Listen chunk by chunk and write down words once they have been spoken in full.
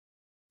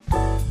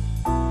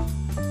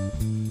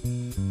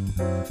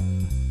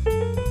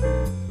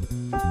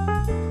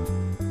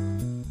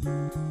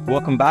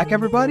Welcome back,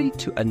 everybody,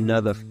 to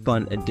another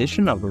fun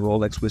edition of the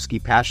Rolex Whiskey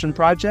Passion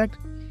Project.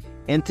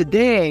 And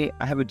today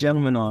I have a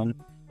gentleman on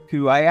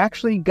who I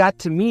actually got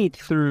to meet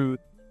through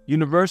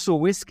Universal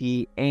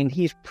Whiskey, and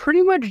he's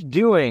pretty much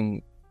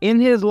doing in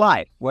his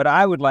life what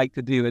I would like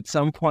to do at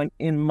some point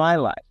in my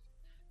life.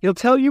 He'll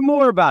tell you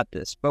more about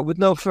this, but with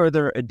no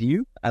further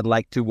ado, I'd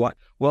like to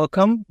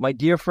welcome my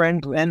dear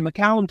friend Glen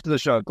McCallum to the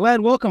show.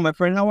 Glen, welcome, my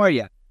friend. How are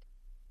you?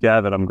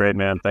 Gavin, I'm great,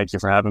 man. Thank you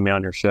for having me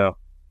on your show.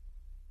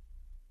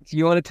 Do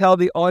you want to tell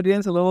the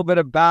audience a little bit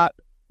about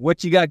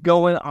what you got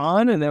going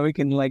on, and then we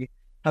can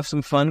have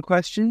some fun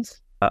questions?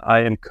 I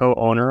am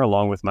co-owner,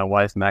 along with my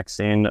wife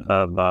Maxine,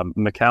 of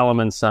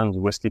McCallum & Sons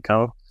Whiskey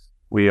Co.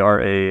 We are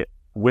a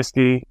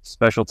whiskey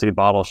specialty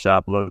bottle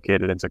shop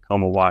located in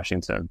Tacoma,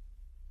 Washington.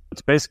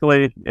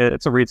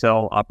 It's a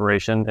retail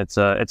operation. It's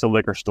a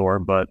liquor store,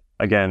 but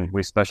again,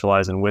 we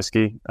specialize in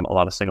whiskey and a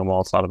lot of single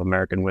malts, a lot of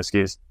American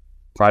whiskeys.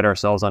 Pride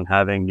ourselves on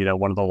having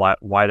one of the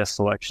widest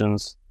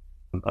selections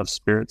of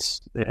spirits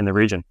in the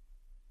region.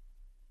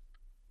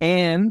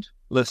 And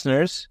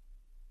listeners,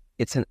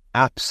 it's an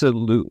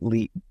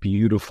absolutely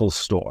beautiful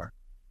store.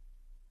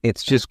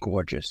 It's just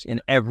gorgeous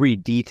in every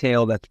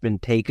detail that's been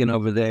taken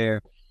over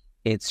there.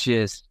 It's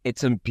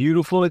a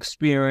beautiful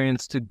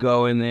experience to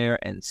go in there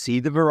and see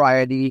the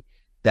variety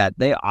that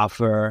they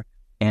offer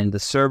and the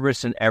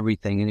service and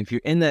everything. And if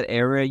you're in that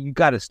area, you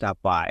got to stop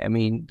by. I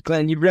mean,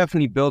 Glen, you've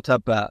definitely built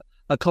up a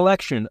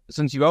collection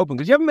since you opened,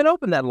 because you haven't been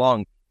open that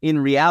long in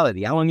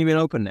reality. How long have you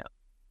been open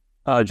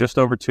now? Just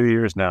over 2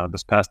 years now.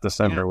 This past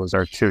December was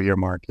our 2-year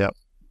mark. Yep.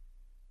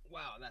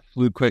 Wow, that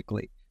flew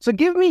quickly. So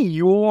give me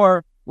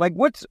your,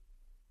 what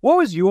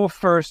was your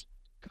first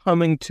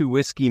coming to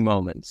whiskey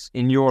moments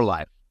in your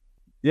life?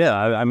 Yeah,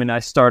 I mean, I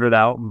started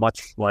out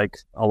much like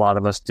a lot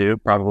of us do,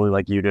 probably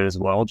like you did as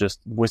well. Just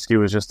whiskey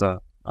was just a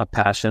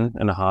passion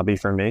and a hobby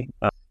for me.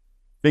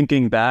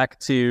 Thinking back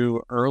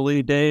to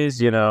early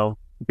days,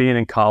 being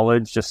in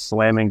college, just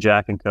slamming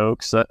Jack and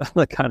Cokes,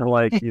 kind of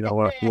like,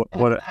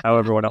 how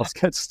everyone else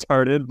gets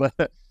started.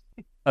 But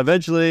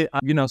eventually,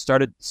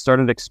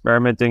 started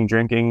experimenting,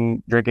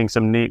 drinking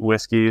some neat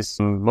whiskeys,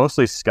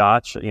 mostly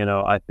Scotch.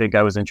 I think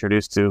I was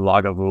introduced to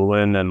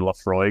Lagavulin and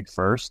Lafroig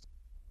first,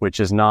 which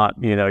is not,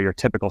 your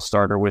typical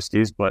starter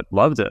whiskeys, but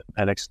loved it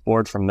and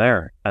explored from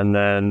there. And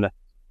then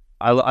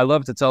I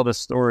love to tell this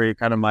story,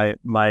 kind of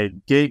my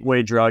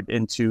gateway drug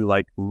into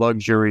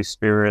luxury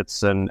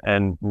spirits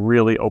and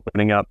really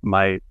opening up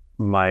my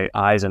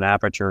eyes and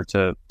aperture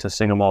to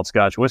single malt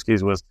Scotch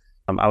whiskeys was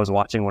I was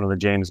watching one of the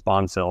James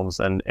Bond films,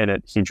 and in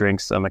it he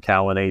drinks a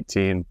Macallan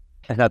 18.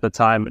 And at the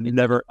time,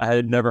 I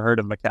had never heard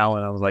of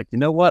Macallan. I was like, you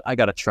know what? I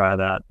got to try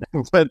that.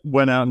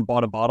 Went out and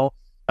bought a bottle.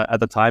 At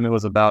the time, it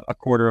was about a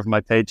quarter of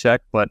my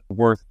paycheck, but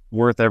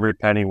worth every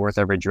penny, worth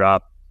every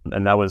drop.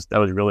 And that was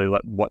really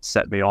what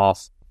set me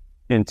off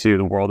into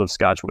the world of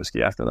Scotch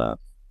whiskey after that.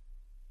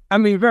 I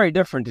mean, very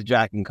different to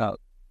Jack and Coke.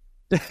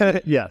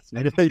 Yes.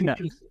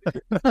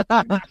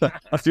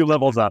 A few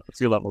levels up.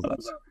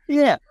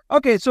 Yeah.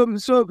 Okay. So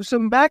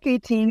Mac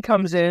 18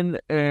 comes in,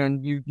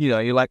 and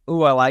you're like,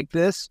 oh, I like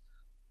this.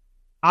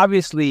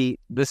 Obviously,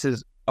 this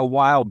is a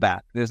while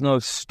back. There's no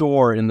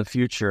store in the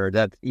future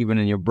that's even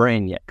in your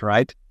brain yet,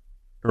 right?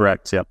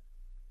 Correct. Yep.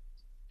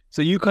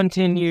 So you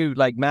continue,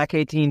 Mac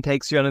 18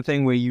 takes you on a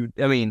thing where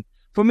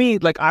for me,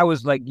 I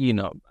was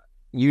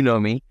you know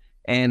me,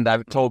 and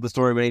I've told the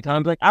story many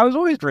times. I was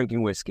always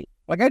drinking whiskey.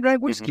 I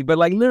drank whiskey, but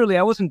literally,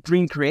 I wasn't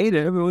Dream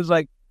Creative. It was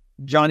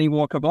Johnny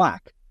Walker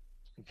Black.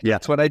 Yeah,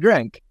 that's what I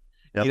drank.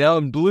 Yep.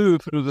 And blue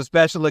if it was a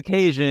special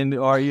occasion,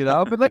 or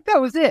but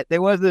that was it.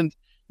 There wasn't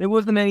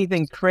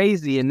anything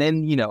crazy. And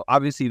then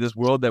obviously, this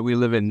world that we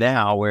live in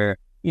now, where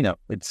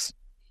it's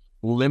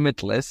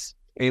limitless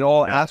in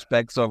all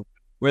aspects of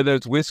whether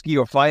it's whiskey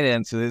or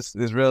finances.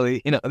 There's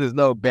really there's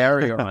no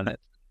barrier on it.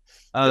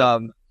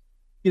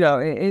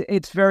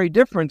 It's very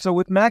different. So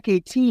with Mac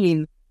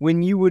 18,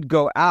 when you would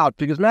go out,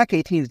 because Mac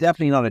 18 is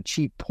definitely not a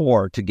cheap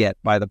pour to get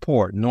by the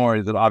port, nor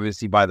is it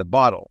obviously by the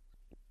bottle.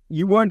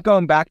 You weren't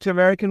going back to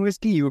American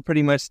whiskey. You were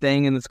pretty much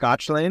staying in the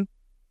Scotch lane.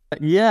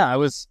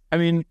 Yeah,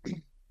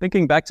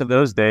 thinking back to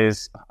those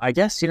days, I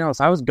guess,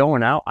 as I was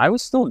going out, I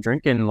was still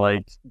drinking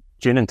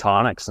gin and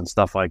tonics and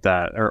stuff like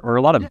that, or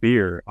a lot of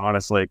beer,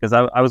 honestly, because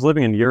I was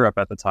living in Europe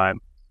at the time.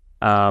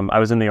 I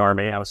was in the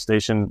army. I was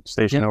stationed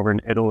over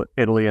in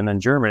Italy and then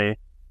Germany.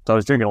 So I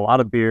was drinking a lot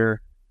of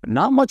beer,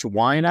 not much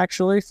wine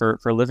actually for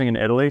living in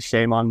Italy.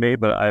 Shame on me,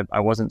 but I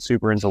wasn't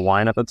super into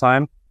wine at the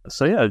time.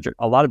 So yeah,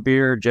 a lot of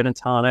beer, gin and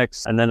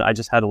tonics. And then I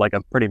just had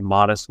a pretty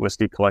modest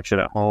whiskey collection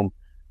at home.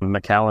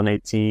 Macallan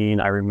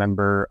 18. I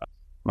remember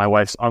my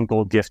wife's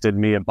uncle gifted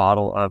me a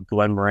bottle of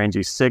Glen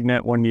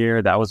Signet one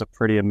year. That was a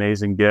pretty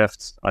amazing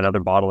gift. Another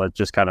bottle that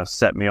just kind of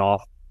set me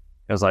off.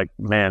 It was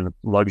man,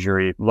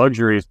 luxury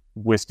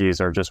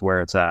whiskeys are just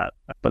where it's at.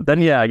 But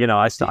then, yeah,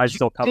 I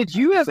still come. Did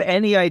you have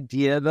any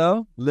idea,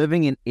 though,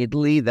 living in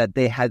Italy, that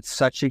they had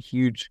such a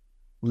huge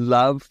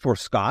love for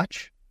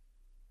Scotch?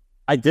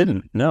 I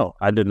didn't. No,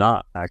 I did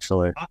not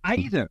actually. I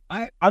either.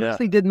 I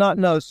honestly did not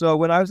know. So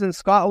when I was in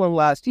Scotland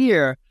last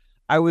year,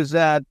 I was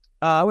at,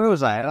 where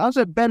was I? I was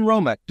at Ben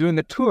Romack doing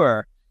a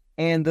tour,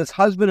 and this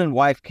husband and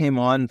wife came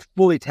on,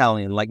 full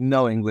Italian, like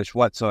no English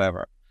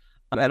whatsoever.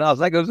 And I was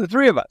like, it was the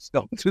three of us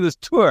going through this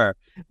tour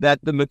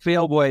that the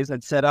McPhail boys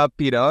had set up,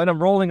 and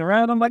I'm rolling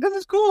around. I'm like, this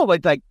is cool.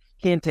 Like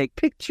can't take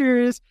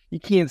pictures. You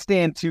can't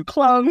stand too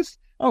close.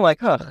 I'm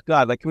like, oh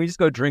God, like, can we just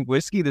go drink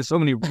whiskey? There's so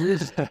many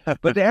rules,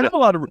 but they have a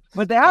lot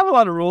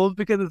of rules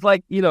because it's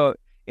like, in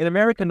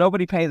America,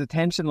 nobody pays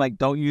attention. Like,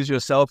 don't use your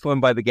cell phone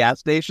by the gas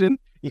station.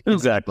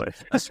 Exactly.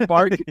 A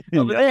spark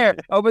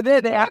over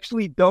there, they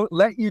actually don't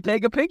let you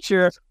take a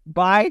picture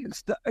by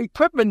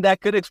equipment that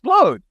could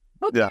explode.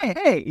 Okay,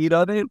 hey,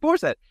 they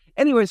enforce that.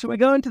 Anyway, so we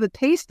go into the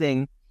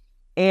tasting,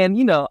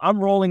 and I'm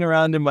rolling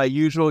around in my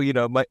usual,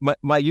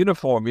 my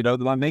uniform,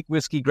 my Make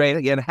Whiskey Great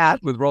Again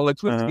hat with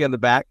Rolex whiskey on the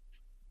back.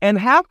 And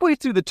halfway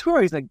through the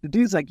tour, the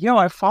dude's like, yo,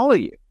 I follow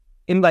you,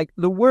 in like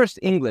the worst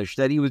English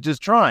that he was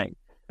just trying.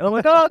 And I'm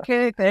like, oh,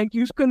 okay, thank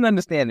you. Couldn't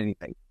understand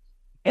anything.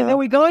 And then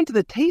we go into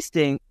the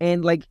tasting,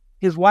 and like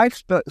his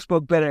wife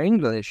spoke better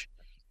English,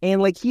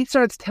 and like he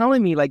starts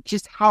telling me like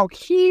just how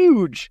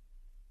huge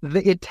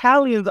the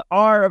Italians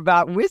are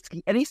about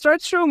whiskey, and he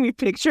starts showing me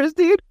pictures,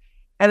 dude.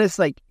 And it's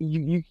like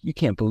you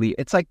can't believe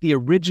it's like the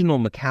original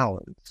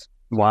Macallans.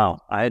 Wow,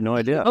 I had no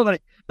idea.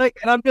 Like,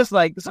 and I'm just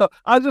like, so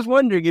I was just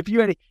wondering if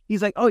you had.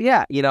 He's like, oh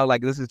yeah,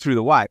 like this is through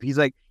the wife. He's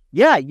like,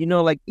 yeah,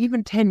 like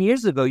even 10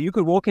 years ago, you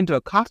could walk into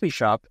a coffee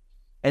shop,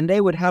 and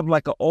they would have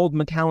like an old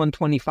Macallan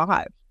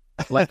 25,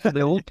 like for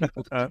the old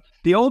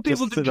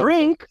people, to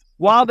drink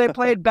while they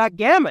played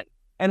backgammon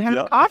and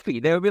have coffee.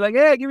 They would be like,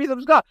 hey, give me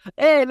some scotch.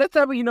 Hey, let's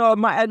have a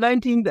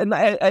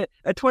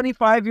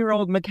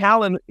 25-year-old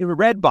Macallan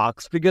Red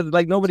Box because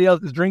like nobody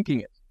else is drinking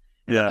it.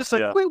 And I'm just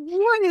like, wait,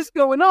 what is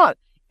going on?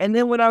 And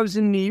then when I was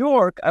in New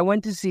York, I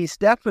went to see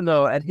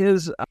Stefano at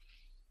his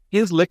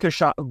liquor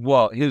shop,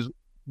 his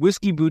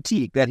whiskey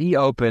boutique that he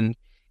opened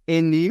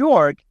in New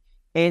York.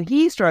 And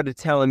he started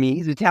telling me,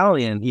 he's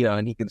Italian,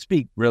 and he can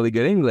speak really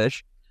good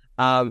English.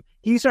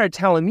 He started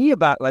telling me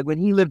about, like, when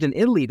he lived in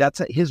Italy,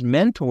 that's his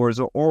mentors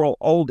are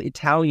old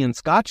Italian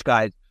Scotch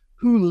guys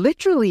who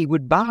literally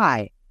would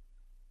buy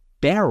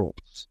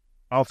barrels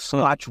of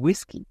Scotch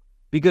whiskey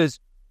because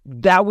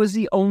that was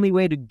the only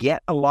way to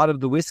get a lot of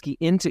the whiskey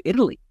into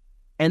Italy.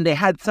 And they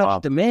had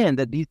such demand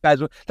that these guys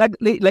were,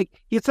 like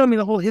he was telling me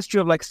the whole history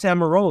of, like,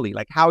 Samaroli,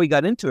 like, how he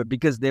got into it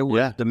because there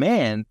was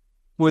demand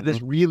for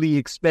this really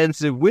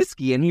expensive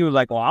whiskey, and he was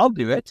like, well, I'll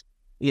do it.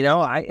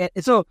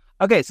 So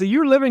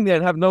you're living there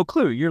and have no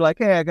clue. You're like,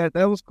 hey,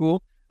 that was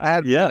cool. I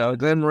had,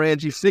 Glen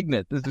Morangi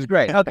Signet. This is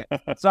great. Okay.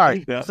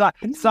 Sorry.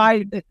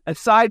 A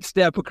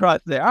sidestep across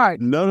there. All right.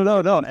 No.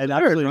 And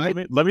actually,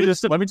 right? let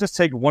me just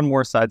take one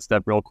more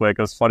sidestep real quick.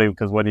 It was funny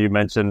because when you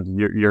mentioned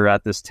you're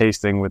at this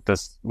tasting with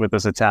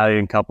this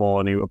Italian couple,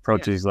 and he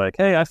approaches, he's like,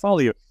 hey, I follow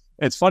you.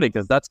 It's funny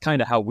because that's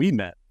kind of how we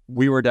met.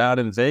 We were down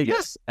in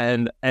Vegas,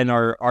 and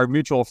our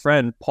mutual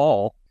friend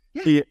Paul,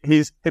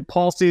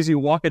 Paul sees you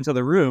walk into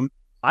the room.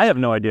 I have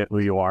no idea who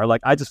you are. Like,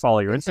 I just follow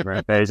your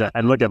Instagram page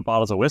and look at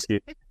bottles of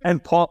whiskey.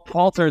 And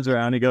Paul turns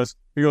around. He goes,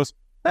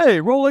 hey,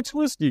 Rolex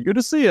whiskey, good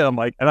to see you. I'm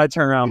like, and I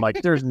turn around, I'm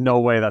like, there's no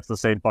way that's the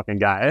same fucking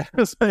guy.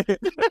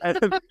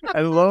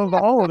 and lo and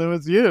behold, it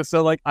was you.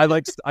 So like, I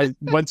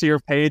went to your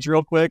page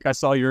real quick. I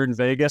saw you're in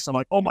Vegas. I'm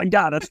like, oh my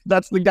God,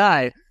 that's the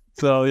guy.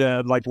 So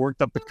yeah, like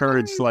worked up the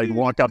courage to like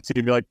walk up to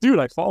you and be like, dude,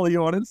 I follow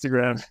you on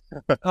Instagram.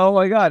 Oh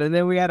my God. And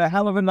then we had a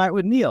hell of a night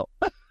with Neil.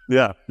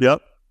 Yeah.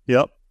 Yep.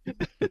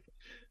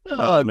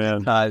 Oh man.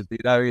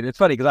 Dude. I mean, it's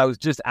funny because I was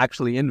just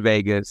actually in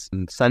Vegas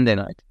on Sunday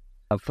night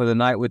for the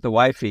night with the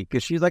wifey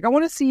because she's like, I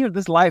want to see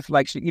this life.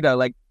 Like,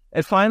 like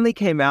it finally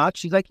came out.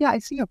 She's like, yeah, I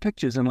see your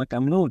pictures. I'm like,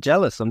 I'm a little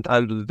jealous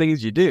sometimes of the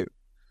things you do.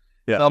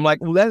 Yeah. So I'm like,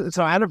 well, it's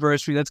our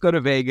anniversary. Let's go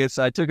to Vegas.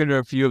 I took her to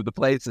a few of the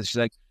places. She's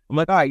like, I'm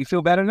like, all right, you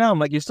feel better now? I'm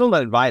like, you're still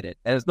not invited.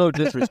 And it's no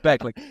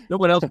disrespect. Like, no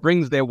one else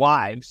brings their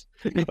wives.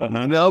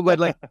 No, but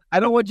like, I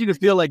don't want you to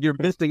feel like you're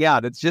missing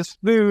out. It's just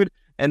food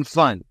and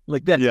fun.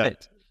 Like, that's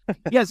it.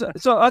 Yeah.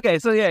 Okay.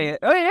 So yeah.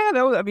 Oh yeah.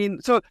 That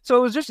was, so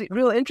it was just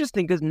real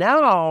interesting because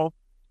now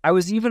I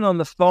was even on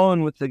the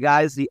phone with the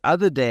guys the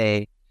other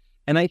day,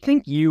 and I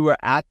think you were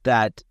at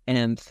that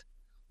Nth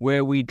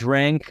where we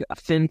drank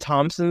Finn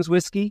Thompson's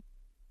whiskey.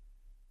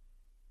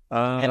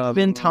 And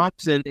Finn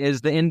Thompson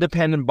is the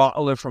independent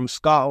bottler from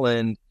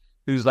Scotland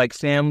whose like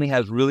family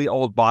has really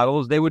old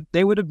bottles. They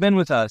would have been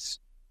with us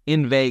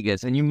in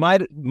Vegas, and you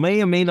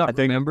may or may not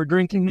remember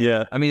drinking.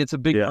 Yeah, I mean it's a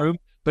big room,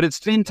 but it's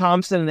Finn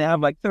Thompson, and they have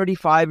like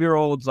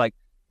 35-year-olds. Like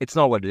it's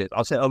not what it is.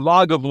 I'll say a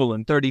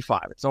Lagavulin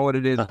 35. It's not what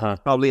it is.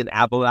 Probably an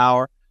apple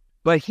hour.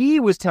 But he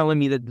was telling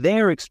me that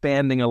they're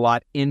expanding a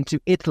lot into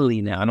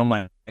Italy now, and I'm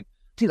like,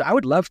 dude, I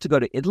would love to go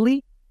to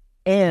Italy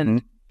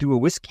and do a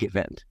whiskey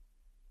event.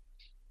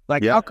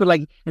 Like how could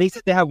and he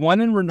said they have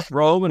one in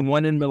Rome and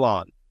one in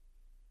Milan.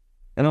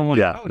 And I'm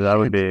like, that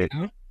would be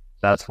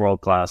that's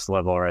world class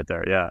level right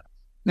there. Yeah.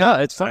 No,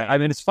 it's funny. I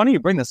mean, it's funny you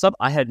bring this up.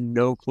 I had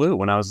no clue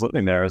when I was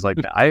living there. I was like,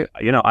 I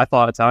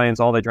thought Italians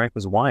all they drank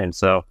was wine.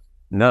 So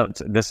No,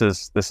 this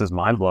is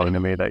mind blowing to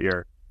me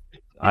that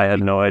I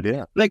had no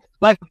idea. Like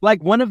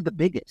one of the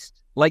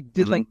biggest. Like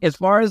like as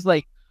far as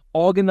like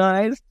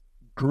organized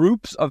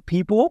groups of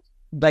people,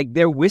 like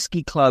their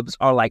whiskey clubs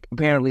are like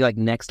apparently like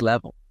next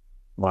level.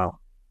 Wow.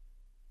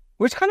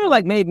 Which kind of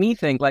like made me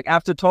think, like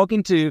after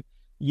talking to,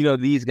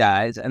 these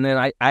guys, and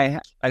then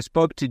I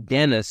spoke to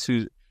Dennis,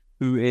 who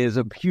is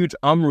a huge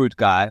Umroot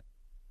guy.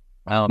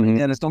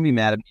 Dennis, don't be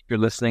mad at me if you're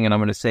listening, and I'm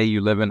going to say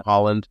you live in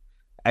Holland.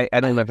 I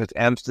don't know if it's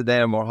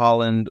Amsterdam or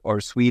Holland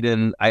or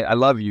Sweden. I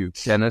love you,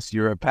 Dennis.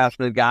 You're a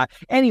passionate guy.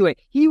 Anyway,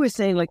 he was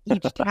saying like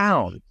each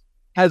town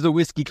has a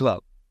whiskey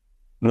club.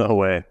 No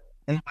way.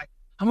 And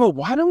I'm like,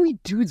 why don't we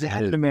do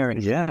that in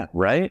America? Yeah,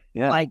 right?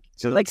 Yeah.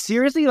 Like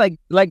seriously,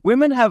 like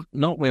women have,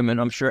 not women,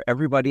 I'm sure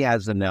everybody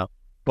has them now,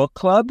 book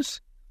clubs.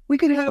 We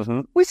could have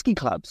whiskey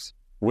clubs.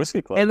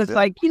 Whiskey clubs. And it's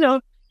like,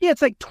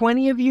 it's like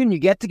 20 of you and you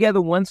get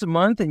together once a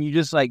month and you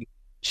just like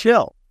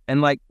chill.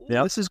 And like,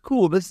 this is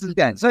cool. This is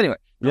good. So anyway,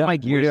 my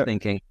gears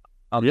thinking.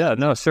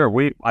 No,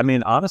 sure.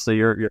 Honestly,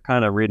 you're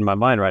kind of reading my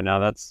mind right now.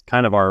 That's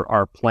kind of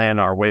our plan,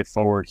 our way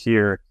forward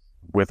here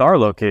with our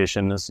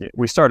location. Is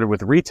we started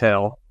with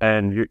retail,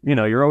 and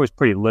you're always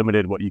pretty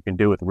limited what you can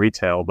do with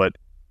retail, but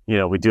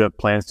we do have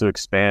plans to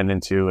expand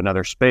into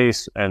another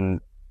space,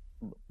 and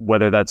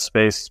whether that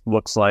space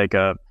looks like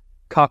a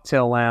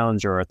cocktail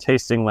lounge or a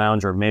tasting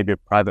lounge or maybe a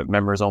private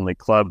members only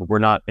club, we're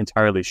not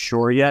entirely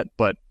sure yet.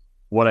 But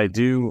what I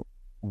do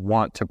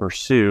want to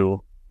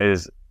pursue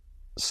is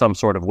some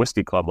sort of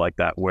whiskey club like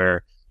that,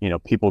 where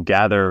people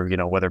gather,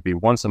 whether it be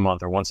once a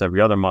month or once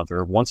every other month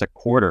or once a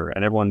quarter,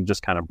 and everyone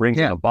just kind of brings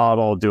in a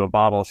bottle, do a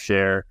bottle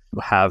share,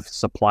 have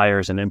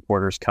suppliers and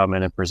importers come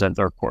in and present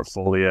their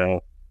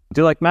portfolio,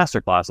 do like master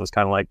classes,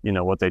 kind of like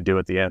what they do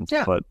at the end.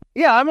 But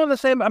I'm on the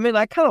same. I mean,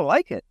 I kind of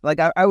like it.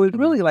 Like I was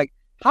really like,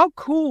 how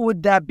cool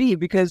would that be?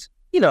 Because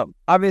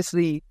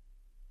obviously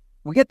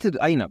we get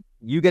to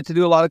you get to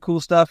do a lot of cool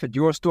stuff at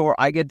your store.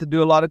 I get to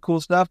do a lot of cool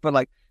stuff, but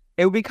like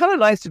it would be kind of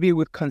nice to be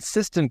with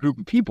consistent group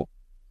of people.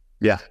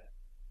 Yeah.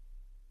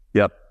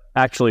 Yep.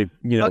 Actually,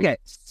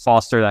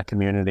 foster that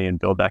community and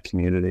build that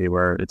community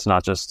where it's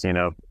not just,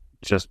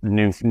 just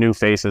new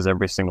faces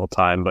every single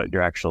time, but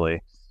you're actually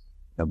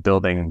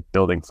building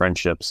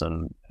friendships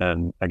and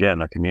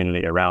again, a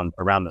community around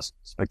this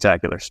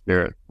spectacular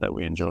spirit that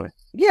we enjoy.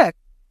 Yeah.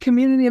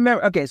 Community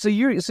America. Okay. So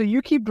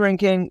you keep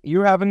drinking,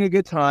 you're having a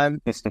good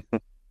time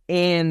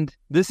and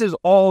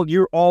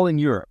you're all in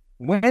Europe.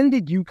 When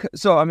did you,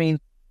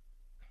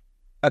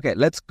 okay,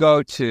 let's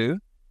go to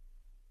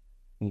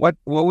what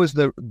was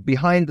the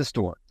behind the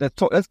store?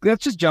 Let's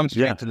just jump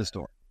straight to the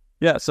store.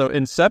 Yeah, so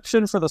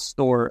inception for the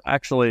store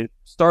actually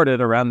started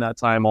around that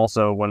time.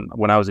 Also,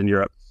 when I was in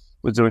Europe,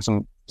 was doing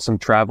some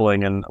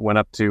traveling and went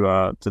up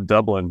to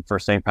Dublin for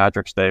St.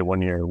 Patrick's Day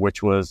one year,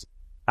 which was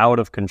out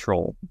of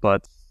control.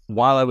 But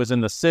while I was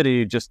in the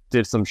city, just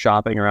did some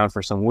shopping around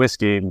for some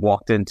whiskey.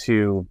 Walked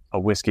into a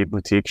whiskey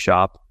boutique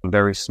shop, a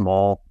very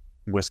small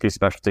whiskey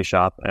specialty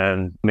shop,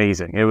 and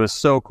amazing. It was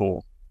so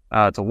cool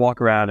to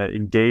walk around and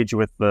engage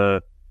with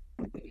the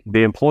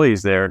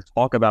employees there and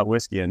talk about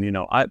whiskey. And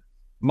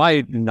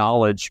my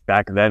knowledge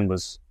back then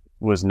was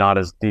not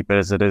as deep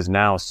as it is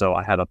now, so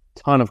I had a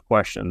ton of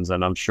questions,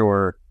 and I'm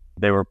sure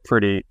they were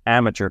pretty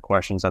amateur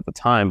questions at the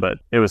time, but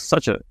it was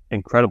such an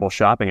incredible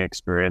shopping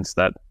experience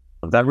that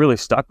really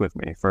stuck with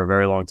me for a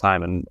very long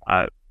time. And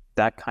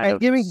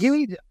give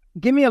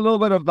me a little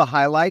bit of the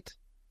highlight.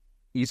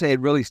 You say it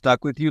really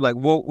stuck with you. Like,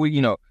 what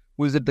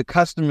was it? The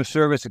customer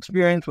service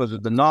experience? Was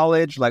it the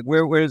knowledge? Like,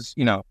 where's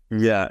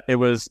Yeah, it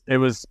was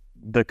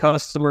the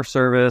customer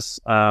service.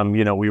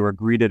 We were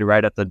greeted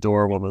right at the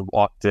door when we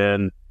walked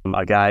in.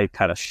 A guy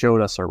kind of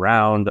showed us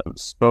around,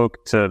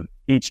 spoke to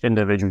each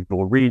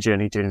individual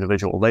region, each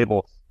individual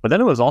label. But then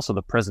it was also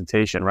the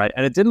presentation, right?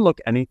 And it didn't look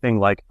anything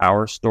like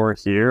our store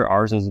here.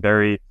 Ours is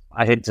very,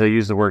 I hate to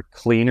use the word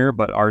cleaner,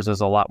 but ours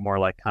is a lot more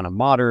like kind of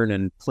modern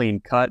and clean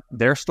cut.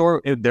 Their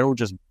store, there were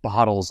just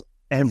bottles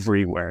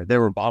everywhere.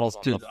 There were bottles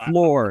on the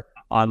floor,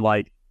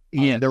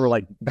 there were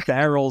like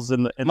barrels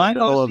in the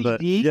middle of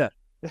the,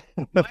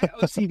 My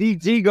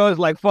OCD goes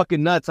like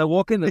fucking nuts. I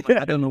walk in,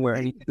 I don't know where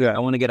I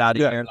want to get out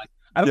of here. Like,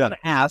 I don't want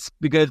to ask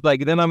because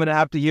like then I'm gonna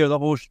have to hear the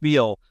whole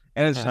spiel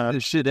and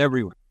there's shit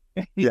everywhere.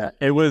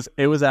 It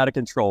was out of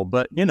control.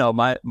 But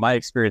my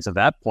experience at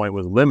that point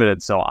was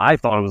limited, so I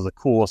thought it was the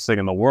coolest thing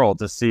in the world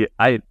to see.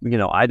 I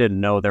didn't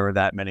know there were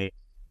that many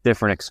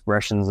different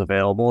expressions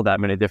available,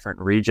 that many different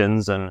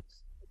regions and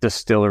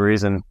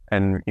distilleries and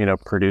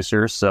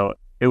producers. So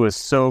it was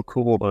so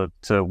cool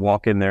to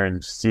walk in there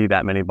and see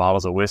that many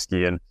bottles of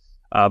whiskey. And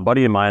a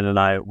buddy of mine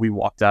and we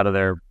walked out of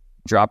there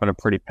dropping a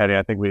pretty penny.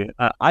 I think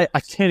I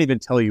can't even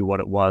tell you what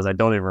it was. I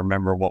don't even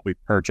remember what we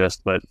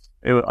purchased, but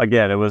it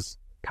was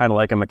kind of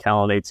like a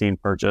McCallum 18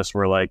 purchase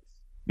where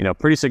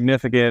pretty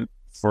significant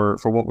for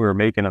what we were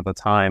making at the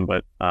time,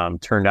 but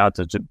turned out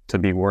to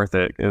be worth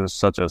it. It was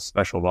such a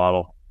special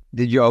bottle.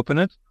 Did you open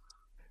it?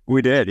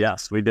 We did.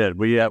 Yes, we did.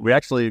 We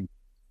actually,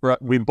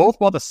 we both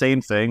bought the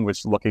same thing,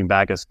 which looking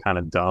back is kind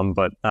of dumb,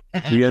 but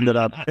we ended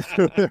up,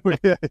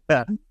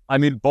 I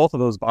mean, both of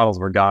those bottles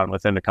were gone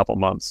within a couple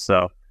months.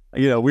 So,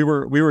 we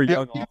were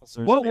young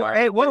officers. What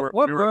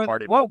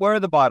were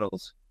the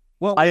bottles?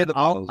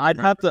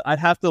 I'd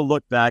have to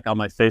look back on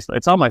my Facebook.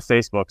 It's on my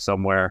Facebook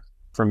somewhere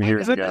from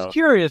years ago. I'm just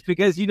curious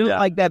because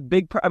like that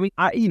big.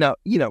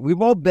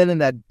 We've all been in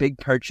that big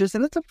purchase,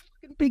 and it's a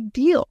fucking big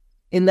deal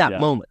in that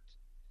moment.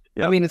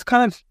 Yeah. I mean, it's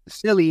kind of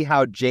silly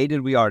how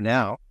jaded we are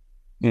now.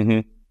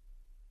 Mm-hmm.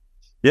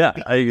 Yeah,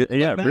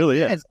 it really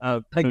is.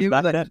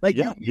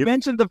 You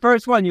mentioned the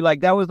first one. You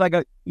like that was like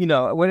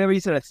whatever you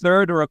said, a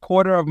third or a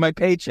quarter of my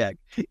paycheck.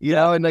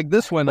 And like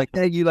this one, that's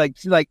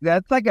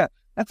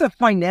a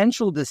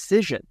financial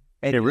decision.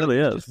 And it really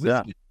is.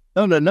 Yeah.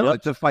 No. Yep.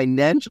 It's a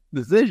financial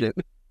decision.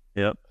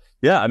 Yep.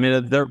 Yeah. I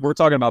mean, we're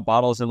talking about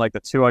bottles in like the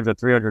 $200,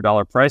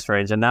 $300 price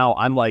range, and now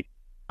I'm like,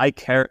 I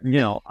care.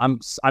 I'm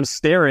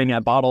staring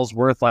at bottles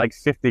worth like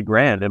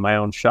 $50,000 in my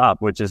own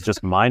shop, which is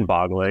just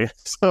mind-boggling.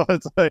 So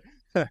it's like.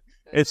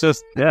 It's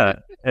just,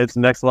 it's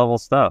next level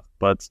stuff.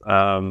 But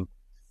so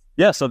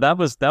that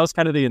was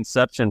kind of the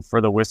inception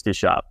for the whiskey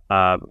shop,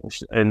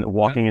 and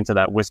walking into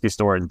that whiskey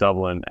store in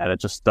Dublin, and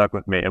it just stuck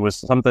with me. It was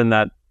something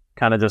that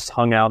kind of just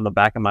hung out in the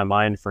back of my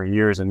mind for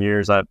years and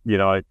years. I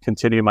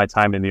continued my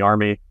time in the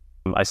Army.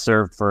 I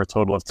served for a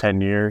total of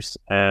 10 years.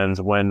 And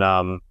when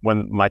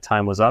my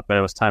time was up and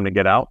it was time to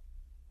get out,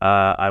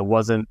 I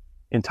wasn't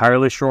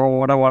entirely sure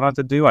what I wanted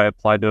to do. I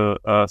applied to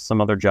some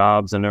other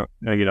jobs and,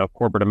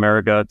 corporate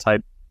America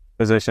type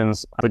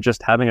positions, but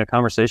just having a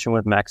conversation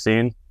with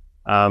Maxine,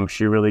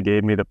 she really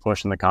gave me the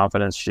push and the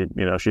confidence. She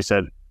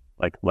said,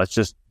 like, let's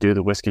just do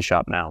the whiskey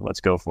shop now. Let's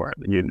go for it.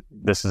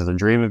 This is a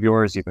dream of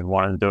yours. You've been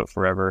wanting to do it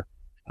forever.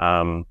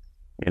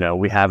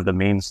 We have the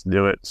means to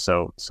do it.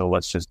 So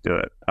let's just do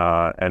it.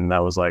 And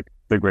that was like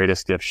the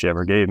greatest gift she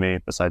ever gave me,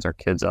 besides our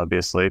kids,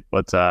 obviously,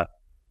 but,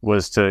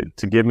 was to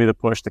give me the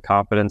push, the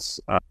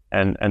confidence,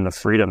 and the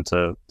freedom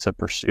to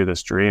pursue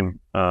this dream.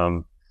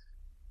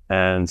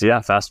 And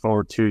fast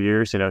forward 2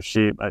 years,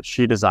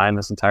 she designed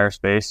this entire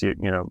space.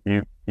 You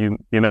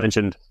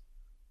mentioned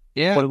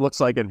what it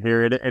looks like in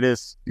here. It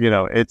is,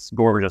 it's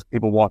gorgeous.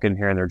 People walk in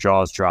here and their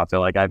jaws drop. They're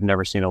like, I've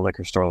never seen a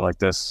liquor store like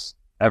this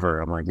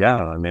ever. I'm like,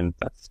 I mean,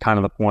 that's kind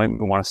of the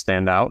point. We want to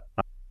stand out.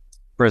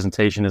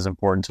 Presentation is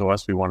important to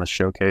us. We want to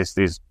showcase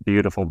these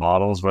beautiful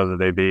bottles, whether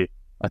they be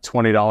a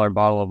 $20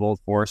 bottle of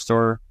Old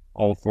Forester,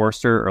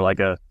 or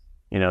like a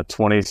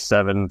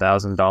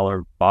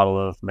 $27,000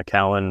 bottle of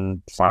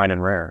Macallan Fine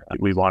and Rare.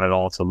 We want it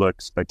all to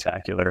look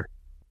spectacular.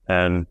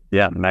 And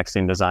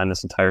Maxine designed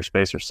this entire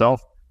space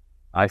herself.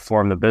 I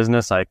formed the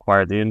business. I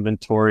acquired the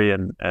inventory,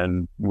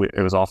 and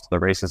it was off to the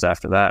races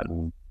after that.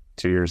 And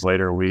 2 years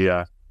later,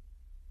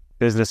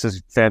 business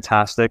is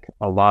fantastic.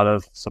 A lot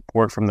of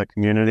support from the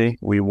community.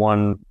 We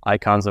won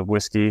Icons of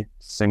Whiskey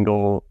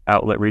single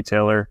outlet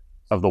retailer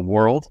of the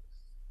world.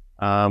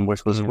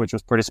 Which was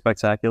pretty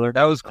spectacular.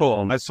 That was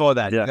cool. I saw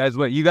that. Yeah.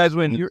 You guys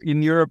went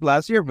in Europe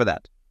last year for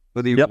the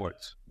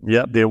awards.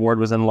 Yep. The award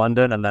was in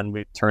London, and then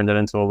we turned it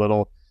into a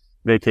little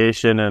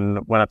vacation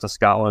and went up to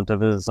Scotland to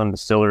visit some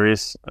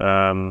distilleries. It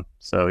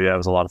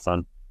was a lot of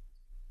fun.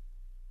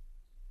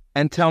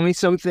 And tell me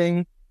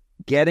something,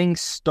 getting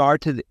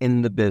started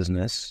in the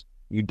business,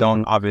 you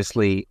don't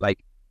obviously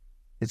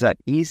is that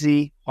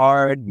easy,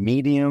 hard,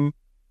 medium?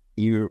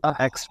 You're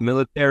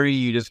ex-military,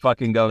 you just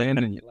fucking go in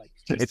and you're like,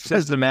 it's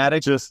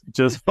systematic. Just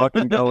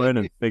fucking go in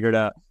and figure it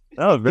out.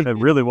 No, it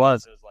really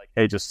was. It was like,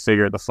 hey, just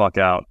figure it the fuck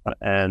out.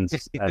 And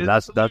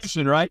that's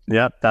right.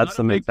 Yeah, that's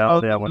the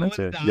mentality I wanted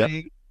to.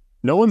 Yep.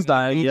 No one's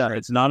dying. Yeah,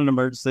 it's not an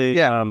emergency.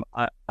 Yeah.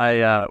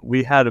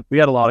 We had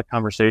a lot of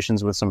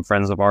conversations with some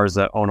friends of ours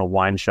that own a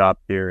wine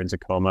shop here in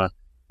Tacoma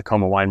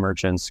Wine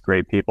Merchants,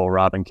 great people,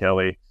 Rob and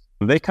Kelly.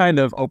 They kind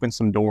of opened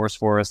some doors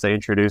for us. They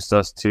introduced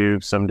us to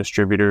some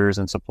distributors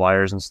and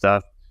suppliers and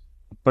stuff.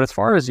 But as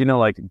far as,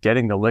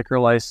 getting the liquor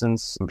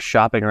license,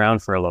 shopping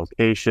around for a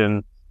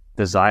location,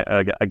 design,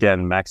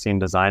 again, Maxine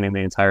designing the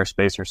entire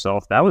space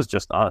herself, that was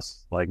just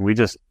us. Like we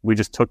just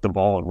took the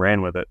ball and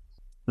ran with it.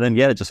 And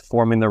then, just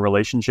forming the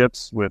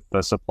relationships with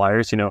the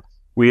suppliers.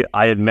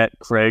 I had met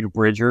Craig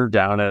Bridger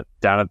down at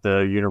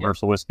the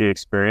Universal Whiskey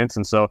Experience.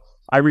 And so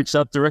I reached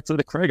out directly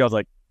to Craig. I was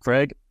like,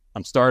 Craig,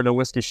 I'm starting a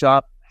whiskey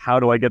shop. How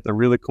do I get the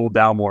really cool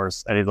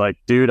Dalmores? And he's like,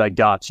 dude, I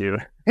got you.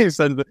 He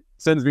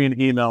sends me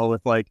an email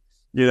with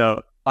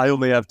I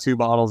only have 2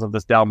 bottles of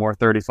this Dalmore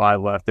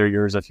 35 left. They're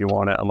yours if you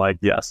want it. I'm like,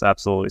 yes,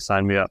 absolutely.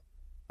 Sign me up.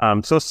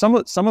 So some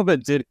of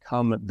it did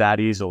come that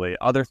easily.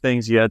 Other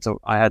things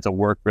I had to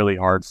work really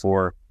hard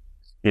for.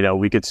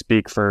 We could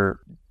speak for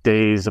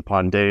days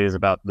upon days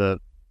about the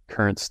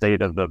current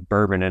state of the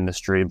bourbon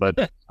industry, but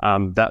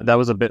that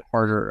was a bit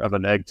harder of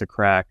an egg to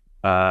crack.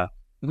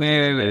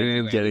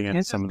 Wait. Getting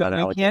into some of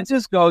that. We can't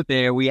just go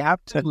there. We have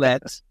to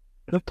let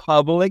the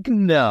public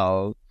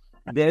know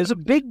there's a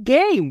big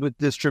game with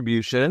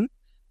distribution,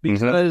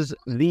 because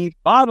the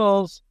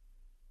bottles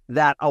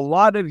that a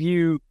lot of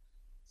you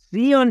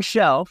see on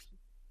shelf,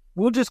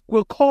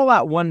 we'll call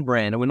out one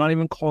brand, and we're not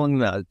even calling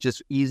them out.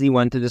 Just easy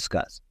one to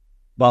discuss.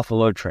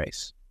 Buffalo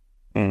Trace.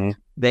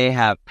 They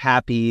have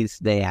Pappies,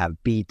 they have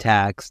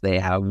BTACs, they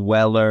have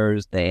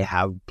Wellers, they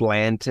have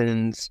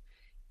Blantons.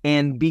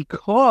 And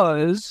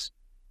because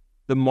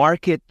the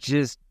market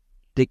just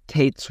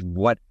dictates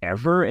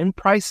whatever in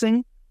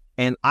pricing,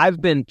 and I've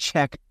been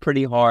checked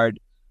pretty hard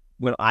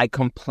when I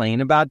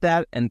complain about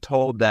that and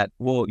told that,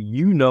 well,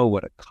 you know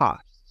what it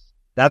costs.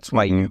 That's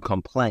why you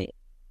complain.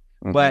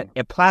 But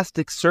a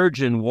plastic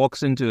surgeon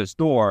walks into a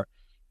store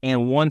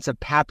and wants a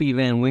Pappy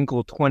Van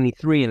Winkle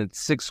 23 and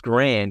it's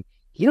 $6,000.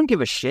 He don't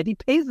give a shit. He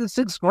pays the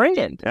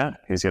 $6,000. Yeah,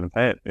 he's going to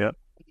pay it. Yeah.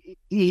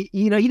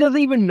 He doesn't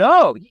even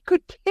know. He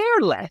could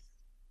care less.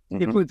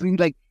 If it's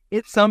like,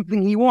 it's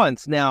something he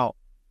wants. Now,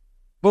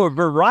 for a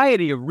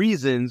variety of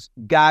reasons,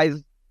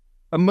 guys,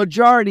 a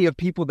majority of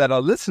people that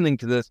are listening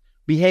to this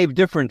behave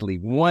differently.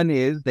 One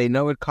is they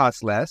know it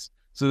costs less.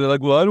 So they're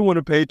like, well, I don't want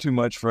to pay too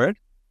much for it.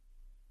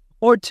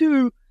 Or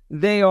two,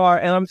 they are,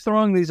 and I'm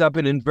throwing these up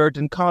in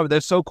inverted commas,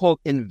 they're so-called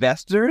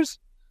investors.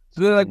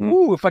 So they're like,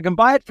 ooh, if I can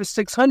buy it for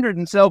 $600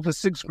 and sell for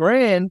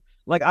 $6,000,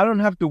 like I don't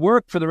have to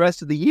work for the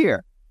rest of the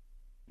year.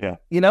 Yeah.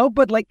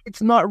 But like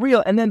it's not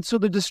real. And then so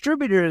the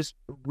distributors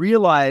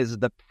realize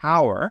the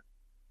power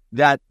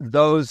that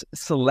those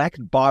select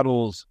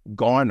bottles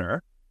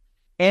garner.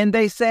 And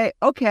they say,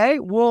 okay,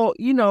 well,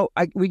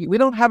 we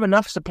don't have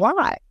enough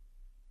supply.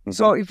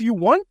 So if you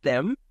want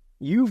them,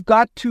 you've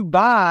got to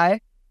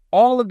buy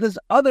all of this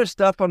other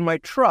stuff on my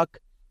truck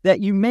that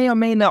you may or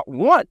may not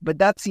want, but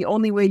that's the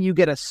only way you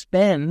get a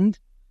spend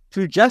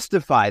to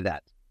justify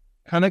that.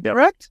 Kind of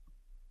correct?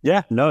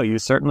 Yeah, no, you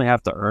certainly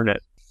have to earn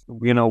it.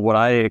 What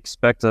I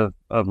expect of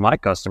my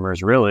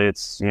customers, really,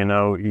 it's,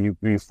 you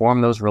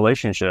form those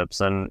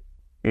relationships. And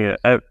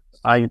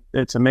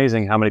it's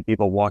amazing how many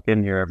people walk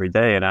in here every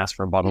day and ask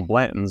for a bottle of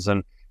Blanton's.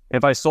 And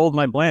if I sold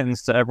my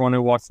Blanton's to everyone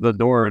who walks through the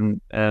door and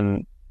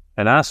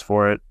asked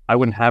for it, I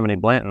wouldn't have any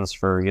Blanton's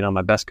for,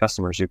 my best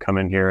customers who come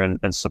in here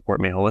and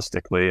support me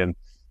holistically and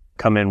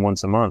come in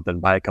once a month and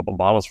buy a couple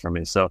bottles from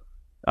me. So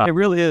it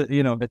really is,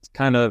 it's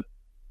kind of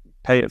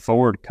pay it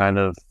forward kind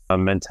of a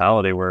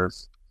mentality where,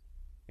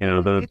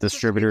 the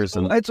distributors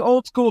it's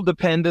old school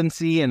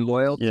dependency and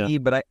loyalty.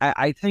 But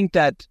I think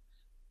that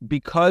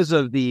because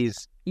of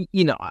these,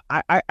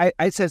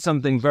 I said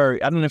something I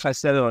don't know if I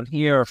said it on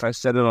here or if I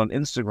said it on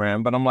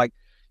Instagram, but I'm like,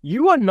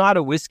 you are not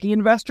a whiskey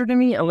investor to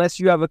me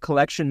unless you have a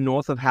collection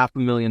north of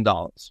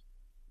 $500,000.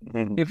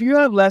 If you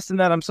have less than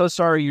that, I'm so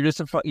sorry. You're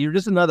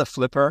just another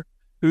flipper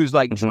who's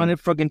like trying to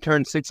freaking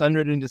turn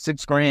 600 into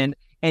 $6,000,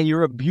 and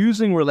you're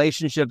abusing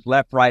relationships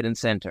left, right, and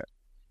center.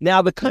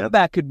 Now the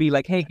comeback could be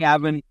like, hey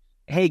Gavin,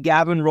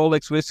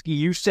 Rolex Whiskey,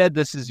 you said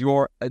this is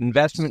your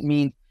investment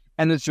means,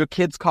 and it's your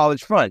kid's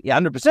college fund. Yeah,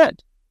 100%.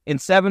 In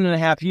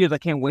 7.5 years, I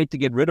can't wait to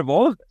get rid of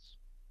all of this.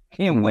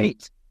 Can't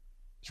wait.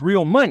 It's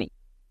real money.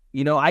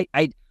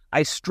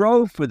 I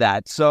strove for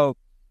that. So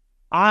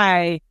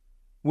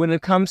when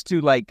it comes to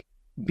like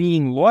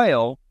being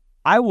loyal,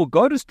 I will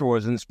go to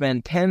stores and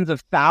spend tens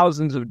of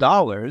thousands of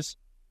dollars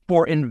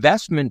for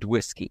investment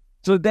whiskey.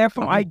 So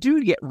therefore, I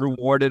do get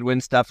rewarded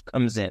when stuff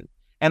comes in.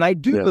 And I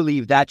do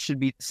believe that should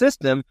be the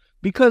system,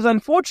 because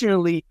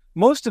unfortunately,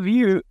 most of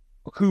you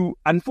who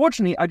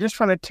unfortunately are just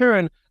trying to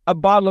turn a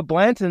bottle of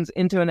Blanton's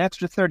into an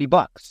extra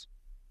 $30.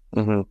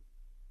 It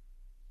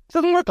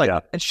doesn't work like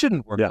that. It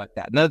shouldn't work like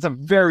that. Now, that's a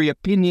very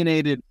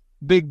opinionated,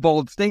 big,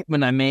 bold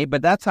statement I made,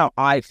 but that's how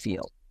I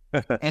feel.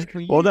 And for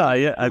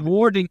you,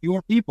 rewarding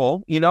your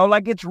people,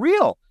 like it's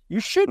real.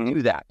 You should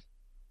do that.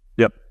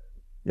 Yep.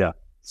 Yeah.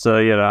 So,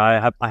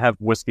 I have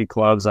whiskey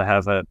clubs. I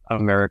have an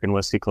American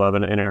whiskey club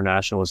and an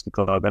international whiskey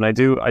club. And I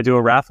do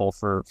a raffle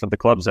for the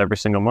clubs every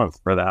single month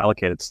for the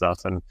allocated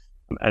stuff.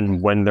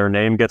 And when their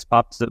name gets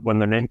popped, when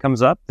their name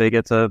comes up, they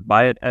get to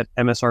buy it at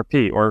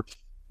MSRP or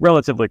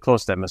relatively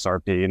close to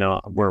MSRP.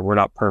 We're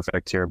not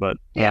perfect here, but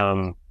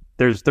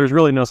there's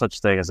really no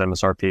such thing as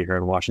MSRP here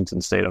in Washington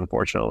State,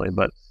 unfortunately.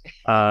 But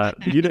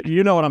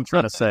you know what I'm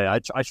trying to say.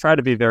 I try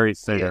to be very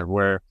fair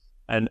where,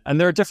 and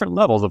there are different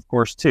levels, of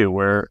course, too,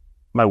 where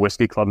my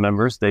whiskey club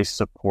members, they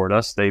support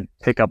us. They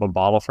pick up a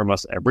bottle from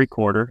us every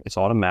quarter. It's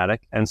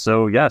automatic. And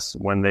so, yes,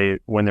 when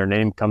their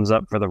name comes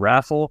up for the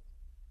raffle,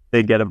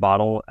 they get a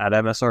bottle at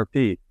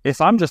MSRP. If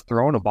I'm just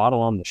throwing a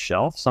bottle on the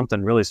shelf,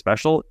 something really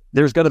special,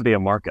 there's going to be a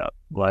markup.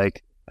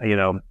 Like,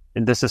 and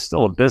this is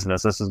still a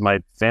business. This is my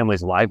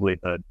family's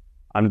livelihood.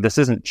 This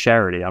isn't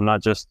charity. I'm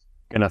not just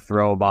going to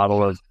throw a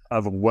bottle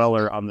of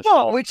Weller on the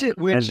shelf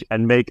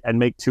and make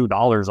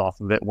 $2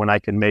 off of it when I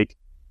can make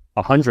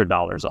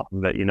 $100 off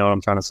of it. You know what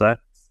I'm trying to say?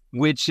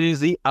 Which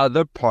is the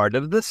other part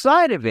of the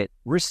side of it.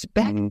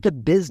 Respect the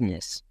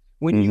business.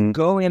 When you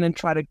go in and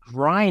try to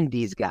grind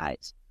these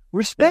guys,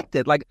 respect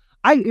it. Like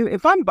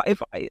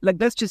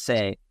let's just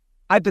say,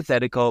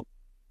 hypothetical,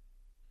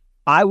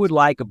 I would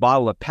like a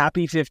bottle of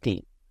Pappy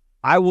 15.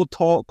 I will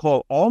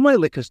call all my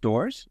liquor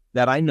stores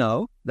that I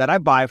know that I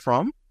buy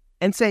from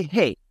and say,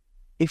 hey,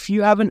 if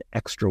you have an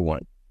extra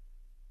one,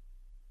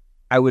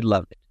 I would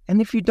love it.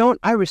 And if you don't,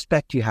 I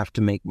respect you have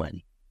to make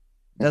money.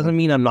 Doesn't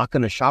mean I'm not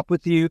going to shop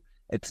with you.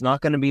 It's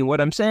not going to be,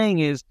 what I'm saying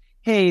is,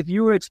 hey, if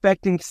you were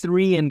expecting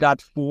 3 and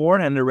got 4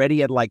 and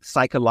already had like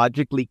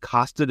psychologically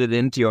costed it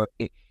into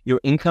your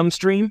income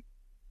stream,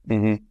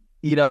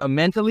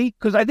 mentally,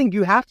 because I think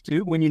you have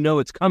to when you know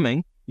it's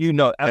coming.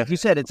 As you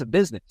said, it's a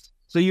business.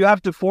 So you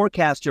have to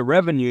forecast your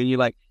revenue and you're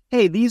like,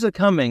 hey, these are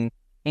coming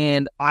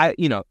and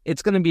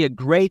it's going to be a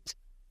great,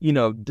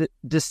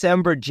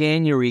 December,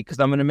 January, because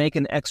I'm going to make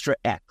an extra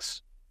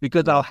X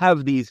because I'll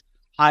have these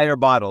higher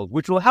bottles,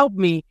 which will help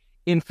me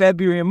in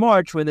February and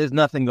March when there's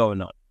nothing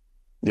going on.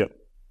 Yep.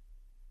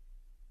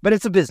 But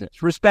it's a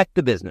business. Respect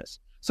the business.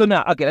 So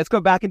now, okay, let's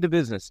go back into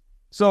business.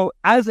 So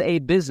as a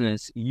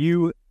business,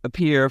 you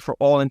appear for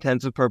all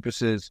intents and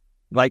purposes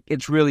like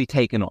it's really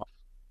taken off.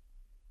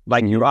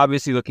 Like you're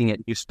obviously looking at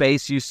new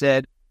space, you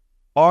said.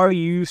 Are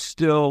you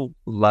still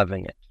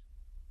loving it?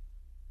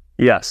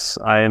 Yes,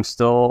 I am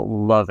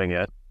still loving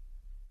it.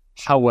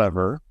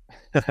 However,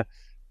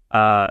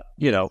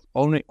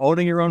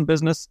 owning your own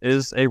business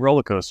is a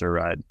roller coaster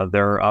ride.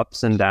 There are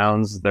ups and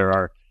downs.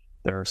 There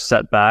are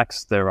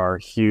setbacks. There are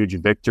huge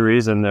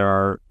victories, and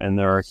there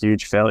are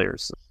huge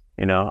failures.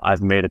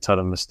 I've made a ton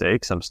of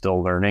mistakes. I'm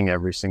still learning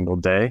every single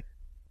day.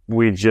 I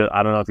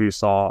don't know if you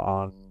saw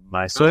on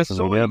my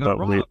social media, but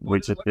we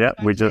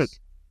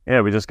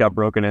just got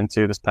broken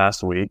into this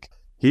past week.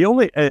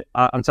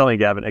 I'm telling you,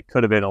 Gavin, it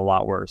could have been a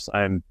lot worse.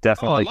 I'm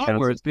definitely a lot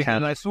worse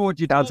because I saw what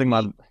you told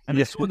me, and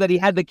I saw that he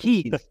had the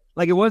keys.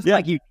 Like it wasn't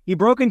like he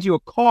broke into a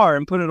car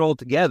and put it all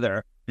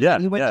together. Yeah,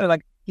 and he went to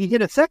he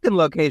hit a second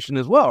location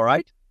as well,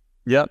 right?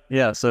 Yep.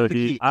 Yeah. So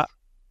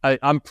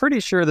I'm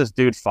pretty sure this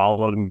dude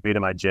followed me to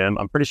my gym.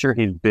 I'm pretty sure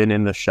he'd been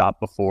in the shop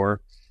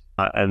before,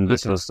 and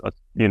this was a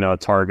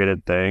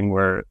targeted thing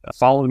where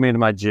followed me to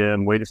my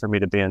gym, waited for me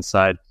to be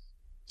inside.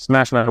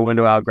 Smashed my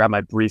window out, grabbed my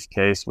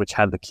briefcase, which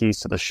had the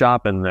keys to the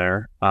shop in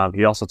there.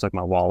 He also took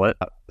my wallet.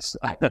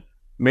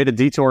 Made a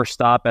detour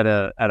stop at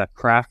a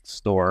craft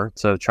store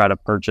to try to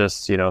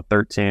purchase,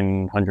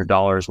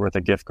 $1,300 worth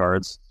of gift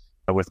cards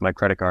with my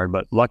credit card.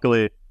 But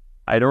luckily,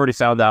 I'd already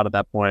found out at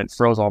that point,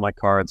 froze all my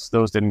cards.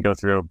 Those didn't go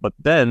through. But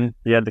then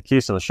he had the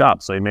keys to the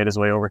shop. So he made his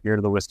way over here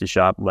to the whiskey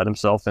shop, let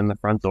himself in the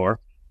front door.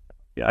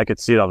 I could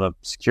see it on the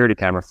security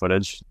camera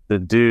footage. The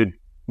dude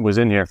was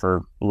in here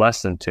for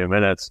less than 2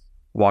 minutes.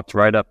 Walked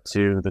right up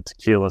to the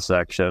tequila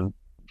section,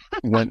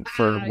 went right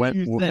for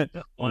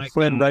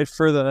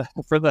the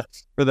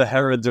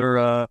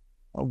Herradura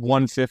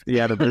 150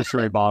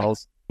 anniversary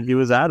bottles. He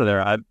was out of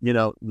there.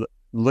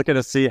 Looking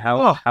to see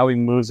how he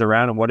moves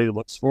around and what he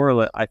looks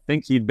for. I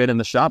think he'd been in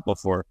the shop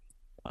before.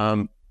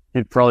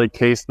 He'd probably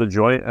cased the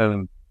joint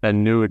and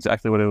knew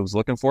exactly what he was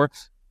looking for.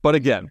 But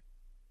again,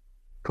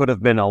 could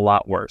have been a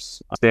lot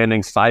worse.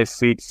 Standing 5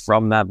 feet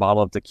from that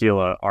bottle of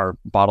tequila are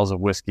bottles of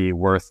whiskey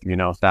worth,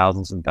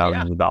 thousands and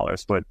thousands of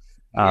dollars, but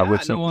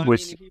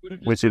which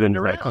he didn't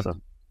drink.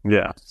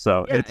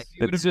 So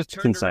it's just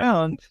turned insane.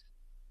 Around.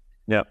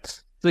 Yep.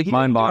 So he did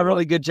a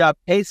really good job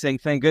pacing.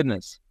 Thank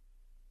goodness.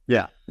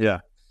 Yeah.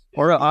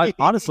 Or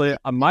honestly,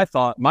 my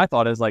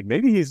thought is like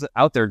maybe he's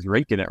out there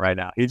drinking it right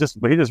now. He just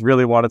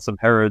really wanted some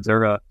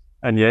Herradura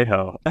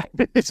Añejo.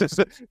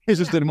 he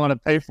just didn't want to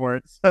pay for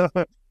it. So.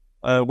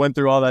 Went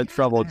through all that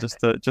trouble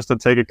just to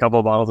take a couple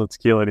of bottles of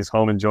tequila, and he's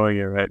home enjoying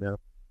it right now.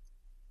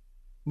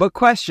 But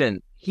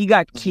question, he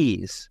got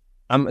keys.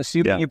 I'm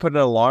assuming you put an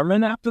alarm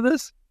in after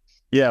this?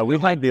 Yeah, we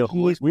already had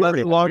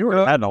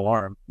an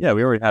alarm. Yeah,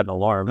 we already had an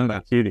alarm. Okay.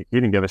 He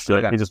didn't give a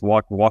shit. Okay. He just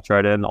walked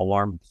right in,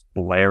 alarm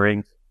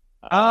blaring.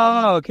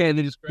 Oh, okay. And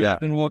then just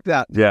grabbed and walked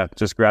out. Yeah,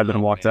 just grabbed it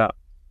and walked out.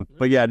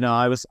 But yeah,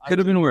 no, could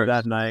have been worse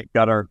that night.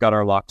 Got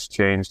our locks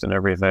changed and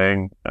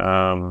everything.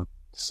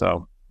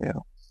 So yeah.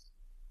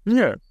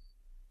 Yeah.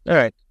 All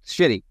right.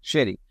 Shitty.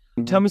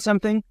 Mm-hmm. Tell me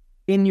something.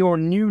 In your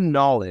new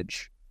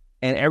knowledge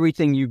and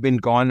everything you've been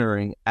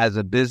garnering as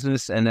a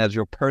business and as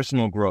your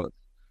personal growth,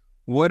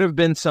 what have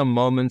been some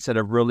moments that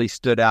have really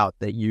stood out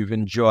that you've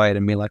enjoyed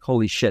and been like,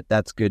 holy shit,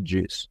 that's good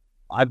juice?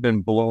 I've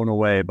been blown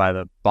away by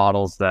the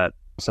bottles that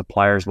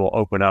suppliers will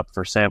open up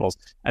for samples.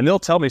 And they'll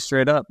tell me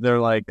straight up, they're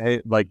like,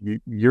 hey, like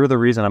you're the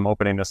reason I'm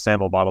opening this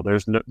sample bottle.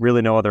 There's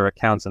really no other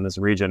accounts in this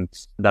region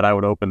that I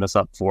would open this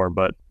up for,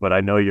 but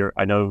I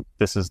know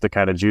this is the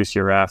kind of juice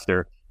you're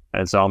after.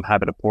 And so I'm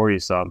happy to pour you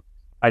some.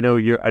 I know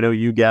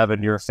you,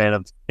 Gavin, you're a fan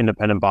of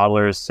independent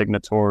bottlers,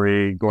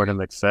 Signatory, Gordon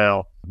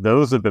McPhail.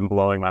 Those have been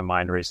blowing my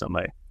mind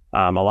recently.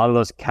 A lot of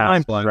those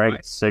cast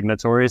strength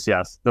signatories,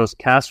 yes, those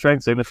cast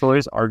strength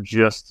signatories are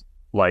just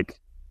like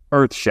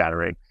earth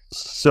shattering.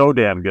 So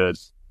damn good.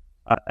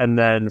 And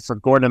then for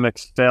Gordon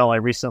McPhail, I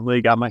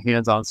recently got my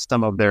hands on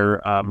some of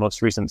their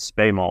most recent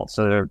Spey malt.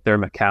 So they're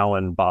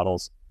McCallum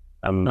bottles.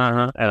 And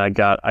I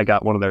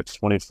got one of their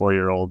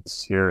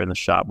 24-year-olds here in the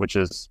shop, which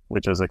is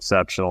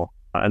exceptional.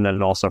 And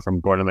then also from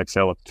Gordon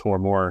McPhail, a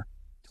Tormore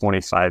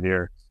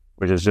 25-year,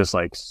 which is just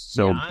like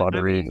so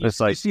buttery. It's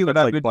like, you see what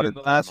I've been doing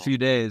the last few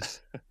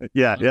days.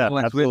 yeah,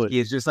 absolutely. Whiskey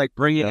is just like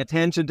bringing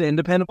attention to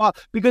independent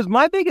bottlers. Because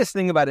my biggest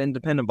thing about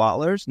independent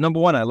bottlers, number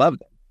one, I love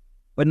them.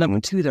 But number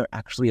two, they're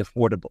actually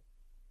affordable.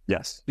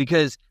 Yes.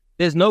 Because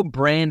There's no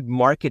brand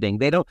marketing.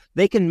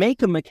 They can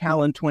make a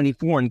Macallan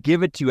 24 and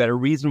give it to you at a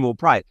reasonable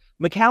price.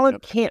 Macallan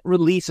can't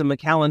release a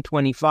Macallan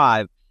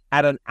 25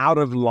 at an out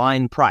of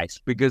line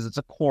price because it's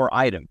a core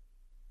item.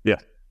 Yeah.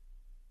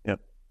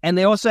 And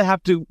they also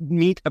have to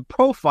meet a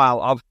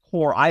profile of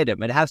core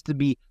item. It has to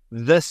be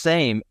the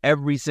same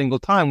every single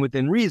time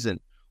within reason.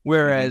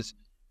 Whereas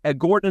a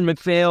Gordon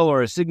MacPhail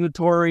or a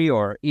Signatory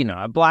or,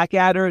 a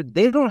Blackadder,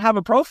 they don't have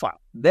a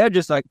profile. They're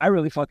just like, I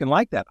really fucking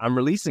like that. I'm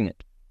releasing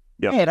it.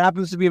 Yep. Hey, it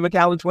happens to be a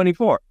Macallan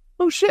 24.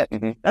 Oh, shit.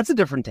 That's a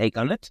different take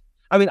on it.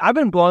 I mean, I've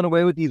been blown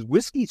away with these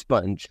Whiskey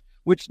Sponge,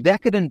 which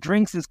Decadent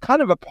Drinks is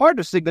kind of a part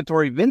of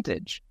Signatory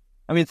vintage.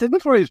 I mean,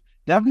 Signatory's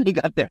definitely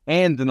got their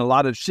hands in a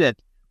lot of shit.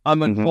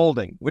 I'm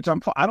unfolding, which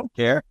I don't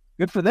care.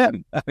 Good for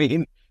them. I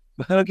mean,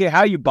 I don't care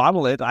how you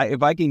bottle it.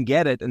 If I can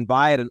get it and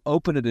buy it and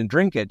open it and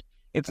drink it,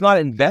 it's not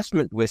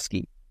investment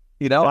whiskey.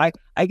 I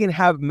can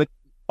have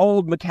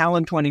old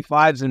Macallan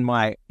 25s in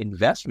my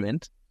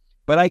investment,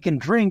 but I can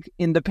drink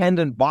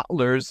independent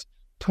bottlers,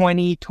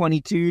 20,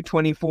 22,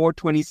 24,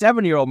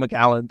 27-year-old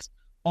Macallans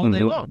all day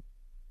long.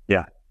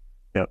 Yeah.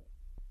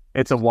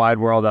 It's a wide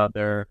world out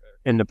there,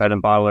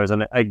 independent bottlers.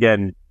 And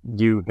again,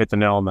 you hit the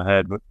nail on the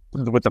head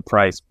with the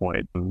price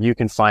point. You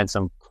can find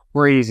some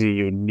crazy,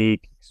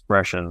 unique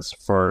expressions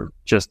for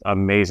just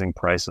amazing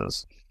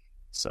prices.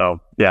 So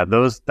yeah,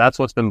 that's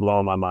what's been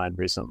blowing my mind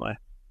recently.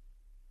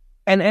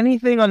 And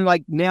anything on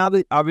now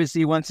that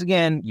obviously once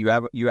again you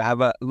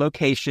have a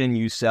location,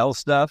 you sell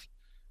stuff.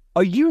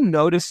 Are you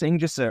noticing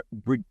just a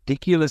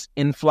ridiculous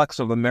influx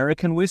of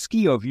American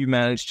whiskey, or have you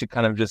managed to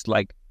kind of just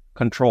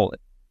control it?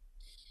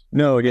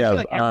 No,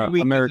 yeah, every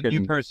week American.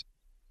 New person.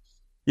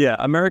 Yeah,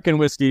 American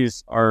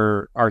whiskeys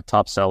are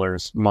top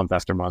sellers month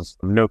after month,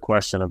 no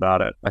question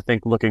about it. I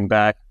think looking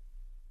back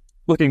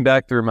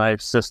through my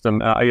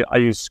system, I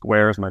use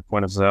Square as my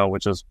point of sale,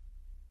 which is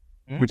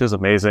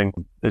amazing.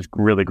 It's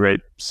really great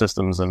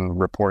systems and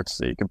reports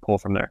that you can pull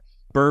from there.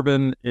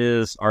 Bourbon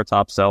is our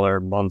top seller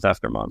month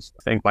after month.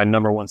 I think my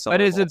number one seller.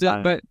 But is it?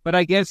 But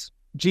I guess,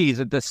 is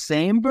it the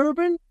same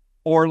bourbon,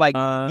 or there's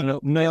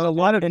a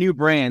lot of new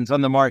brands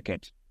on the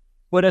market?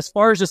 But as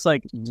far as just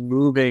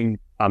moving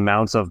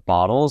amounts of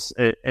bottles,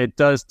 it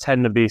does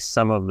tend to be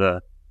some of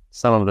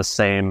the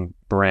same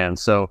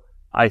brands. So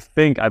I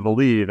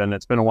believe, and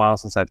it's been a while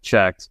since I've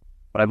checked,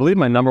 but I believe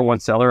my number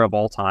one seller of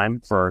all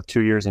time for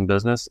 2 years in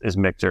business is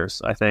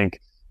Michter's. I think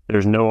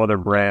there's no other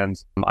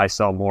brand I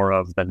sell more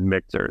of than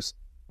Michter's.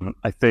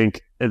 I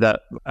think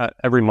that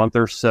every month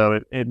or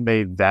so, it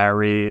may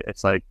vary.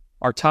 It's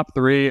our top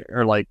three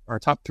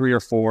or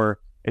four.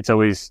 It's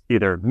always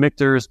either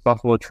Michter's,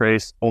 Buffalo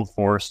Trace, Old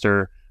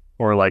Forester,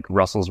 or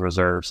Russell's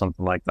Reserve,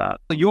 something like that.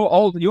 Your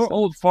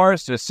Old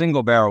Forester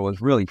single barrel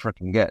was really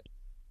freaking good.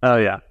 Oh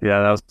yeah,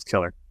 that was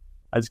killer.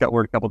 I just got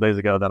word a couple days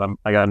ago that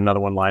I got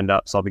another one lined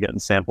up, so I'll be getting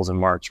samples in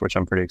March, which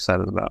I'm pretty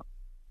excited about.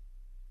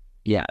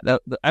 Yeah,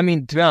 I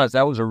mean, to be honest,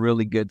 that was a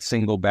really good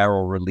single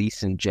barrel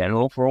release in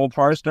general for Old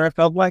Forester, I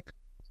felt like.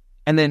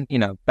 And then,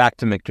 back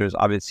to Michter's,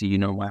 obviously,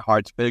 my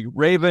heart's big.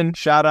 Raven,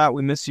 shout out,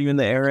 we miss you in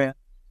the area.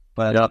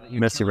 But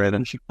miss you,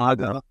 Raven.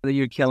 Chicago,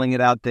 you're killing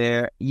it out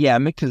there. Yeah,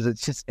 Michter's,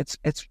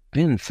 it's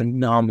been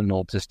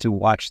phenomenal just to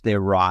watch their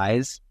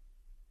rise.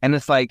 And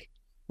it's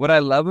what I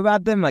love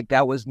about them,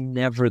 that was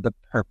never the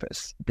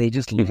purpose. They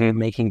just love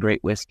making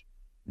great whiskey.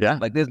 Yeah.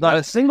 There's not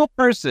a single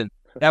person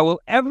that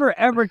will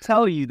ever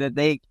tell you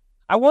that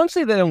I won't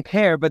say they don't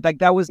care, but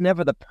that was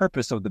never the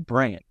purpose of the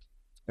brand.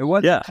 It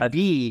wasn't to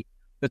be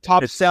the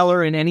top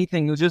seller in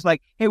anything. It was just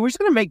hey, we're just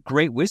going to make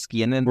great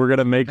whiskey. And then we're going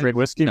to make great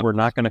whiskey. We're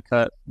not going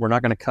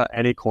to cut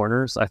any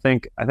corners. I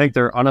think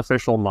their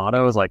unofficial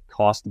motto is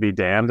cost be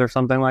damned or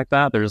something like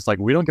that. They're just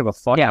we don't give a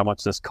fuck how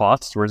much this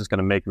costs. We're just going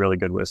to make really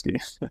good whiskey.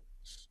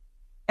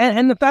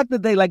 And the fact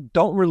that they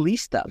don't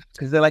release stuff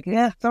because they're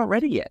it's not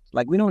ready yet.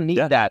 We don't need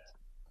that.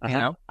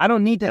 I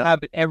don't need to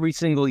have it every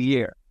single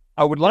year.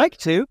 I would like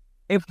to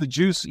if the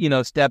juice,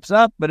 steps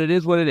up, but it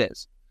is what it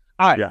is.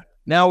 All right. Yeah.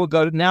 Now we'll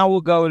go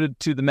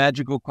to the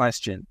magical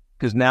question,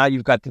 because now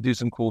you've got to do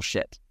some cool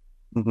shit.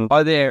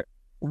 Are there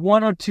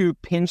one or two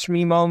pinch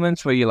me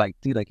moments where you're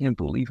dude, I can't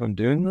believe I'm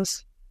doing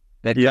this?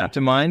 That come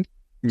to mind?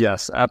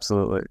 Yes,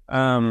 absolutely.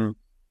 I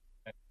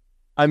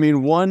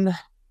mean, one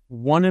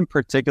in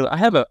particular, I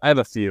have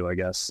a few, I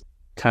guess,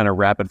 kind of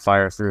rapid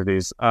fire through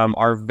these.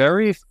 Our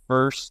very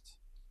first,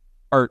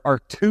 our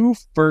two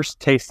first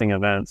tasting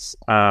events,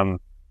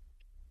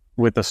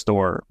 with the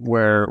store,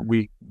 where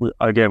we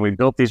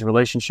built these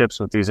relationships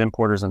with these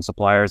importers and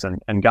suppliers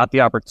and got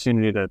the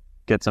opportunity to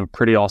get some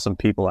pretty awesome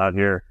people out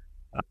here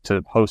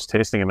to host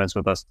tasting events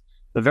with us.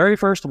 The very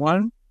first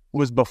one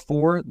was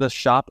before the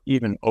shop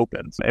even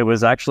opened. It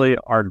was actually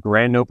our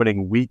grand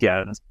opening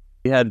weekend.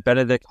 We had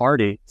Benedict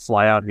Hardy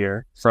fly out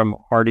here from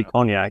Hardy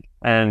Cognac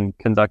and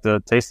conduct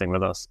a tasting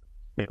with us.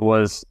 It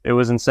was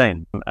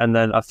insane. And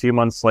then a few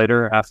months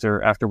later,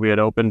 after we had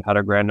opened, had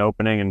our grand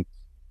opening, and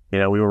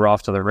we were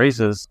off to the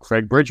races,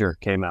 Craig Bridger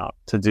came out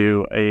to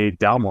do a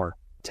Dalmore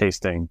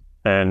tasting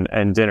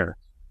and dinner.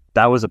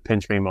 That was a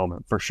pinch me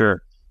moment for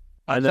sure.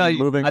 I tell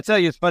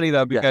you, it's funny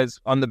though, because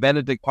on the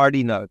Benedict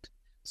Hardy note,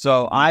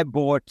 So I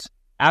bought,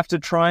 after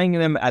trying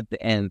them at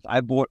the end,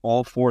 I bought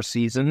all 4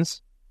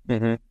 seasons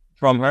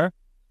from her,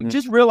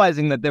 just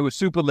realizing that they were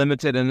super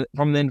limited. And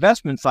from the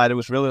investment side, it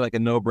was really like a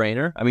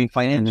no-brainer. I mean,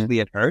 financially,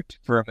 it hurt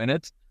for a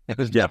minute. It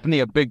was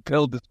definitely a big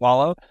pill to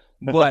swallow.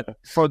 But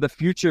for the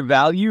future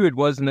value, it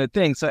wasn't a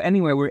thing. So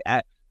anyway,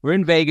 we're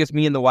in Vegas,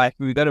 me and the wife.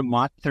 We got a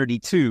Mach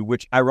 32,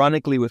 which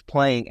ironically was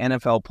playing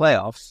NFL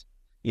playoffs.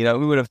 You know,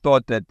 we would have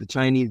thought that the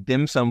Chinese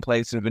dim sum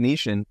place in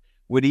Venetian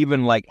would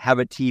even like have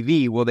a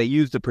TV. Well, they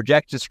used a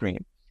projector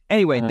screen.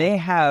 Anyway, they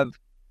have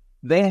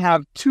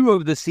 2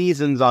 of the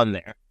seasons on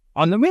there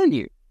on the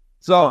menu.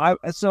 So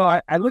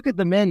I look at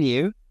the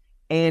menu,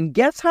 and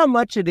guess how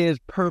much it is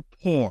per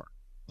pour?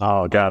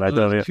 Oh God, I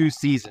don't know. 2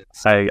 seasons.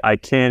 I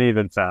can't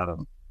even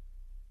fathom.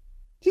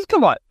 Just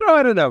come on, throw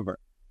out a number.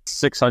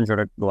 600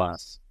 a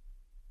glass.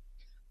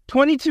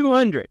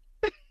 2,200.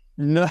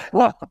 No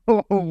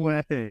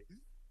way.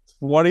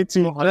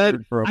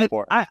 2,200 for a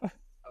pour. I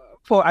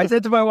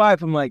said to my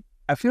wife, I'm like,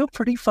 I feel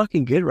pretty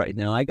fucking good right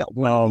now. I got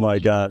one. Oh my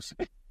gosh.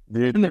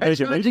 Dude,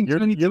 you're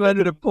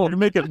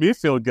making me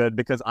feel good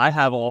because I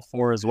have all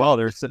 4 as well.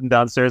 They're sitting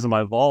downstairs in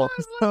my vault.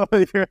 Well,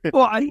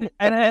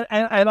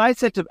 I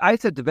said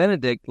to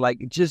Benedict, like,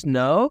 just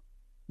know,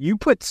 you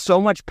put so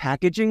much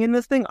packaging in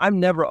this thing, I'm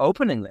never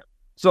opening them.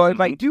 So if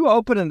I do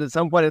open it at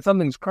some point and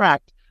something's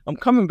cracked, I'm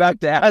coming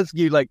back to ask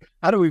you, like,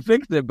 how do we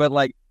fix it? But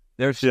like,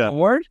 they're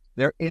stored.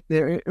 They're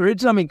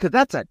original. I mean, because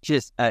that's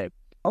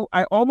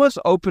I almost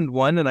opened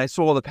one and I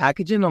saw the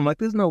packaging. I'm like,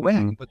 there's no way I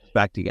can put this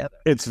back together.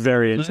 It's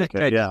very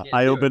intricate. Yeah,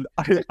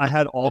 I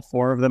had all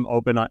 4 of them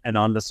open and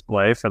on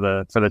display for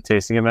the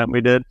tasting event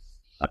we did,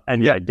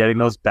 and getting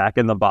those back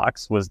in the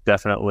box was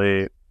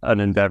definitely an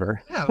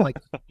endeavor. Yeah, like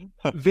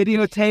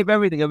videotape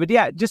everything. But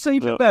yeah, just so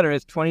you feel better,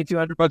 it's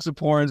 $2,200 a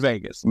pour in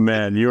Vegas.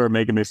 Man, you are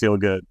making me feel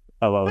good.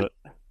 I love it.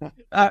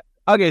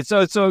 Okay,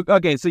 so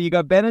you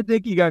got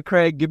Benedict, you got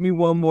Craig. Give me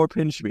one more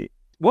pinch me.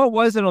 What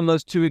was it on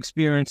those 2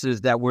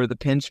 experiences that were the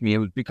pinch me? It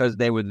was because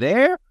they were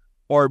there,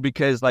 or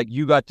because like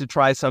you got to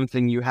try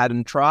something you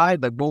hadn't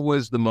tried? Like, what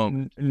was the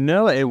moment?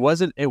 No, it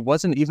wasn't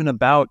even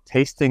about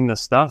tasting the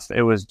stuff.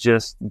 It was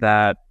just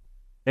that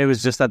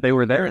they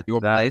were there.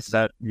 Your place?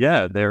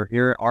 They're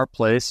here at our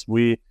place.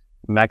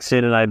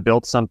 Maxine and I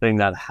built something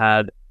that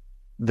had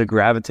the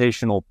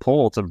gravitational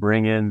pull to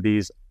bring in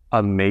these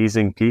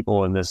amazing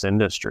people in this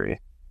industry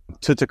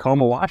to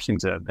Tacoma,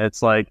 Washington.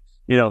 It's like,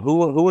 you know, who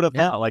would have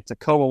thought like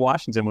Tacoma,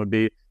 Washington would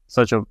be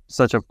such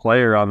a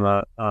player on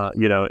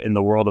the in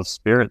the world of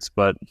spirits,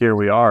 but here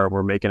we are,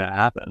 we're making it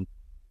happen.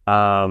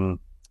 And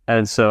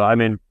so I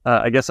mean,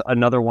 I guess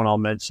another one I'll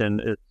mention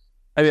is,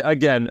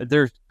 again,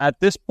 there's at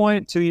this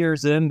point, 2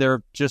 years in, there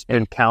have just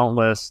been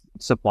countless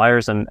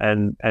suppliers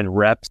and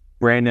reps,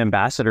 brand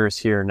ambassadors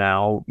here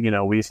now. You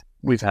know,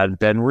 we've had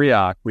Ben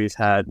Rioch, we've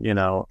had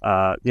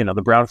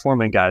the Brown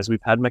Foreman guys,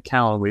 we've had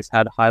McCallum, we've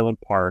had Highland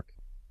Park,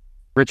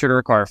 Richard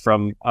Urquhart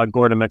from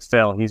Gordon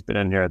McPhail. He's been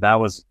in here. That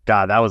was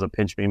a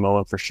pinch me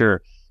moment for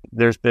sure.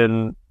 There's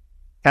been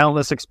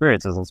countless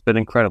experiences. It's been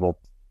incredible.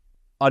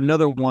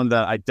 Another one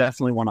that I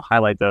definitely want to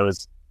highlight though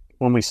is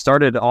when we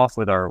started off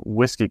with our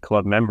whiskey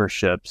club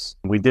memberships,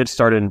 we did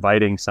start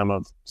inviting some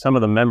of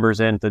the members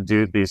in to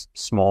do these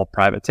small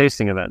private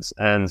tasting events.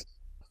 And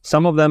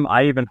some of them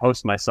I even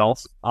host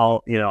myself.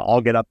 I'll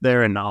get up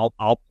there and I'll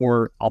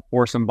pour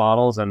some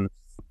bottles and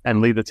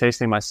lead the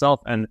tasting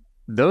myself. And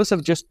those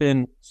have just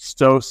been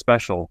so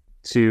special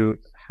to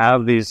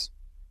have this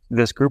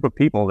group of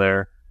people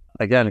there.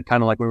 Again,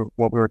 kind of like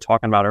what we were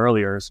talking about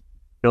earlier, is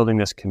building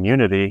this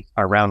community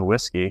around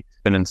whiskey. It's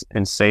been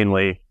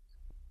insanely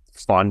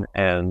fun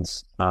and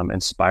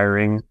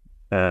inspiring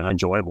and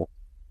enjoyable.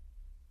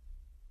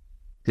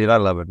 Dude, I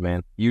love it,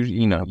 man.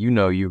 You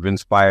know, you've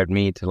inspired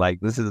me to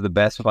like, this is the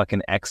best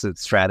fucking exit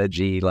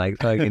strategy. Like,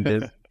 fucking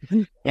just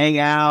hang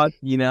out,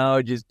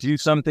 just do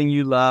something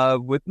you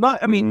love with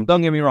not, I mean,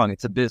 don't get me wrong,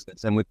 it's a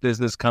business, and with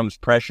business comes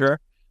pressure,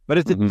 but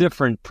it's a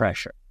different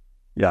pressure.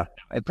 Yeah.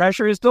 And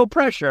pressure is still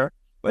pressure,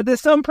 but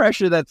there's some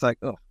pressure that's like,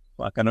 oh,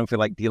 fuck, I don't feel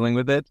like dealing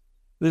with it.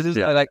 This is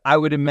like, I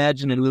would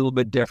imagine a little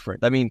bit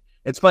different. I mean,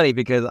 it's funny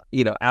because,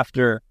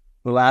 after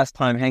the last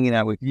time hanging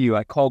out with you,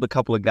 I called a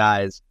couple of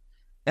guys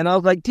and I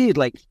was like, dude,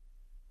 like,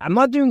 I'm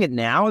not doing it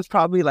now. It's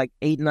probably like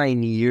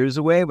 8-9 years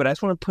away, but I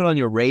just want to put on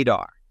your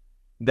radar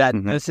that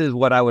this is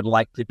what I would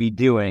like to be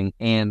doing.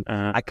 And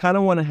I kind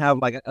of want to have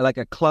like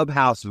a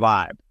clubhouse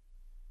vibe.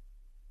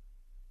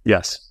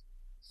 Yes.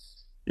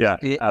 Yeah,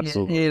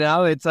 absolutely.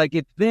 It's like,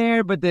 it's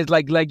there, but there's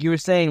like you were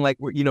saying, like,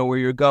 where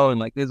you're going,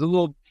 like there's a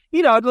little, a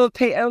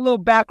little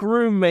back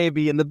room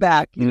maybe in the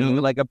back,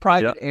 like a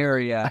private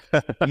area,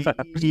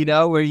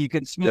 where you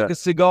can smoke a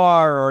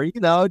cigar or, in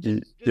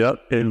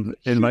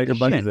my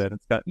buddies then.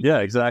 It's got,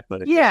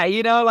 exactly. Yeah.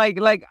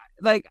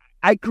 Like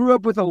I grew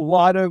up with a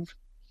lot of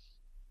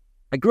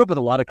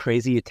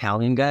crazy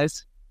Italian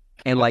guys,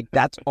 and like,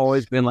 that's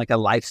always been like a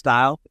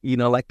lifestyle,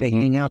 like they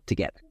hang out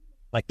together.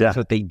 Like that's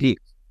what they do.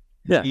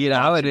 Yeah.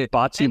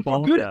 Bocce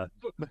ball.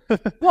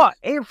 What?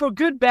 And for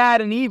good,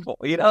 bad, and evil,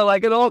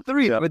 like in all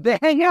three, but they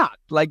hang out.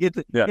 Like it's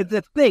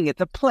a thing.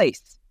 It's a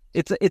place.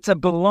 it's a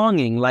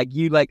belonging. Like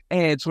you like,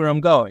 hey, it's where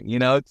I'm going. You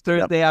know, it's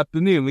Thursday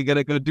afternoon. We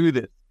gotta go do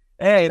this.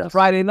 Hey, it's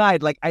Friday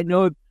night. Like I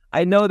know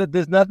that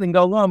there's nothing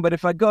going on, but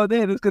if I go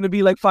there, there's gonna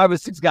be like 5 or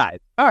 6 guys.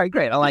 All right,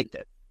 great. I liked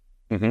it.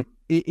 Mm-hmm.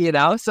 You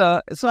know,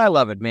 so I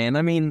love it, man.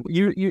 I mean,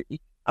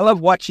 I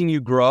love watching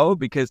you grow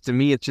because to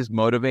me, it's just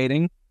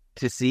motivating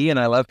to see. And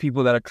I love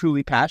people that are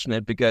truly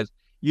passionate because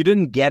you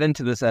didn't get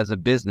into this as a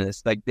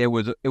business. Like it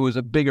was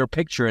a bigger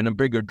picture and a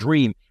bigger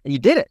dream, and you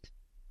did it.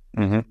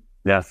 Mm-hmm.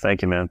 Yeah,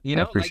 thank you, man. You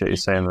know, I appreciate you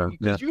saying that.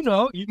 Yeah. You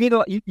know, you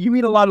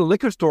meet a lot of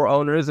liquor store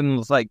owners, and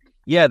it's like,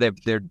 yeah,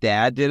 their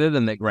dad did it,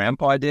 and their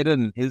grandpa did it,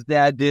 and his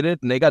dad did it,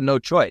 and they got no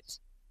choice.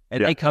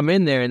 And they come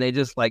in there and they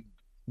just like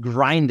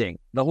grinding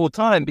the whole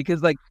time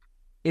because like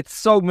it's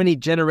so many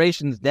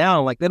generations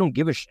down. Like they don't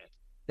give a shit.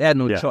 They had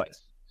no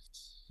choice.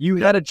 You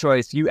had a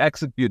choice. You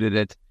executed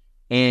it,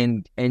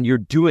 and you're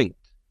doing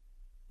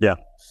it.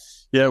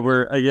 Yeah,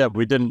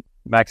 we didn't.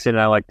 Maxine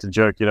and I like to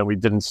joke, you know, we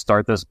didn't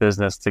start this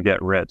business to get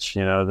rich.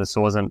 You know, this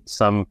wasn't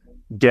some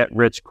get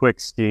rich quick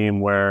scheme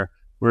where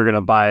we're going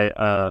to buy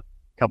a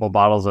couple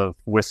bottles of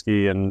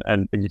whiskey and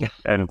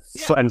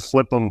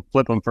flip them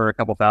for a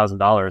couple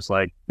 $1,000s.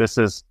 Like this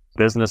is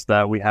business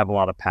that we have a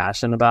lot of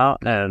passion about,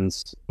 and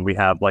we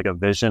have like a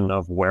vision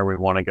of where we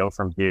want to go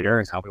from here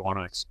and how we want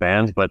to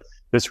expand. But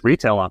this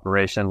retail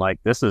operation, like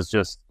this is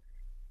just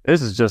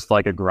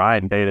like a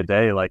grind day to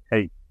day. Like,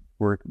 hey,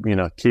 we're, you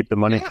know, keep the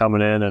money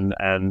coming in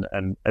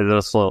and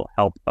this will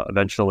help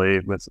eventually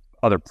with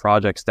other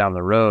projects down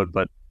the road.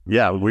 But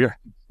yeah, we're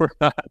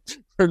not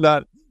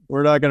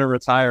going to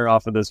retire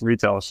off of this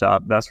retail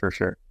shop. That's for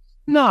sure.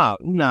 No.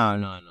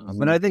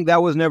 But I think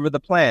that was never the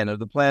plan.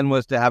 The plan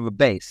was to have a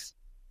base.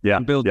 Yeah.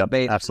 Build the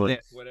base. Absolutely.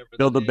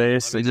 Build the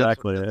base. I mean,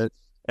 exactly.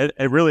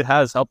 It really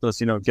has helped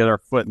us, you know, get our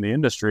foot in the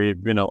industry.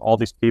 You know, all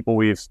these people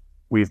we've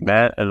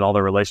met and all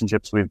the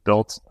relationships we've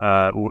built.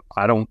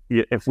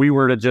 If we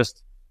were to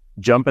just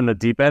jump in the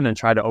deep end and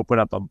try to open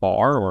up a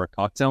bar or a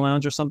cocktail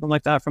lounge or something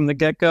like that from the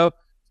get-go,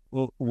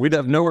 well, we'd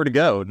have nowhere to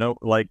go.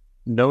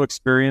 No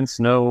experience.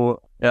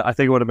 I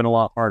think it would have been a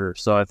lot harder.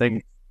 So I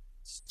think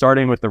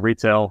starting with the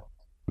retail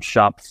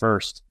shop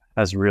first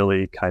has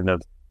really kind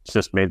of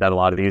just made that a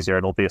lot easier.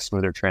 It'll be a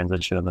smoother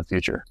transition in the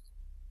future.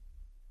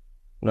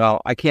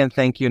 Well, I can't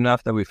thank you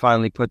enough that we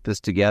finally put this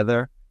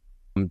together.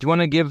 Do you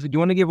want to give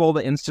all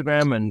the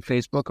Instagram and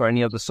Facebook or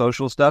any of the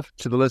social stuff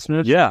to the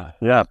listeners? Yeah,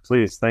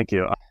 please. Thank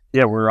you.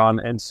 Yeah, we're on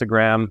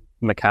Instagram,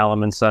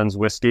 McCallum and Sons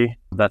Whiskey.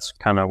 That's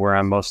kind of where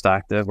I'm most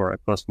active, or I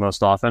post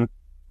most often.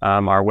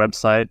 Our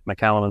website,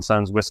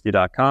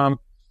 McCallumandsonswhiskey.com.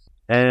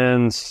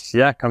 And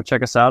yeah, come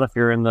check us out if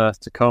you're in the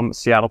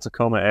Seattle,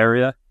 Tacoma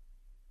area.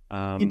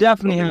 You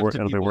definitely have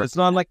to. It's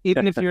not like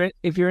even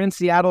if you're in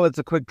Seattle, it's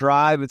a quick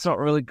drive. It's not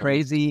really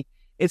crazy.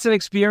 It's an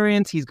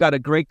experience. He's got a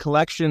great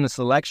collection, a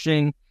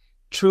selection,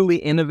 truly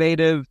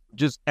innovative.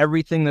 Just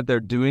everything that th're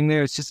doing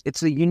there.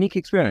 It's a unique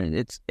experience.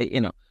 It's,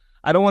 you know,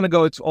 I don't want to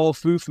go, it's all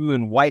foo-foo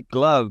and white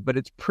glove, but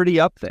it's pretty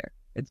up there.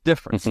 It's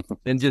different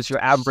than just your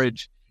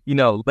average, you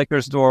know,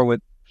 liquor store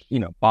with, you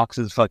know,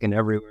 boxes fucking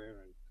everywhere.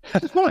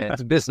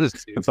 It's business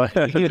too.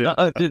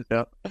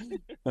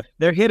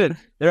 They're hidden.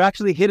 They're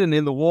actually hidden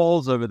in the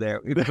walls over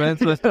there. There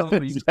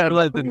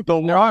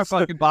are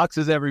fucking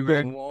boxes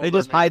everywhere. They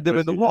just hide them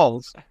in the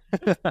walls.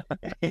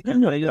 They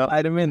just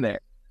hide them in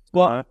there.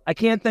 Well, I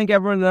can't thank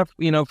everyone enough,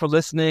 you know, for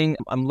listening.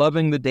 I'm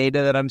loving the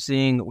data that I'm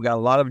seeing. We got a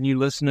lot of new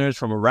listeners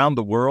from around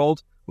the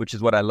world, which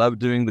is what I love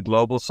doing, the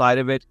global side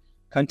of it.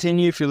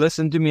 Continue. If you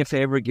listen, do me a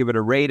favor, give it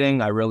a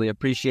rating. I really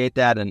appreciate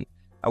that. And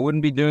I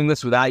wouldn't be doing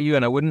this without you.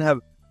 And I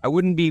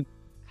wouldn't be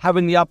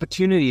having the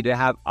opportunity to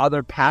have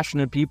other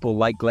passionate people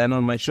like Glen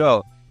on my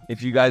show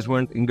if you guys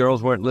weren't and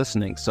girls weren't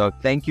listening. So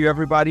thank you,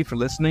 everybody, for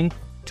listening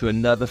to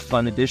another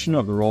fun edition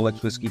of the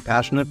Rolex Whiskey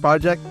Passionate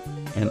Project.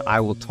 And I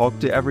will talk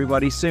to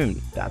everybody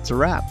soon. That's a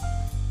wrap.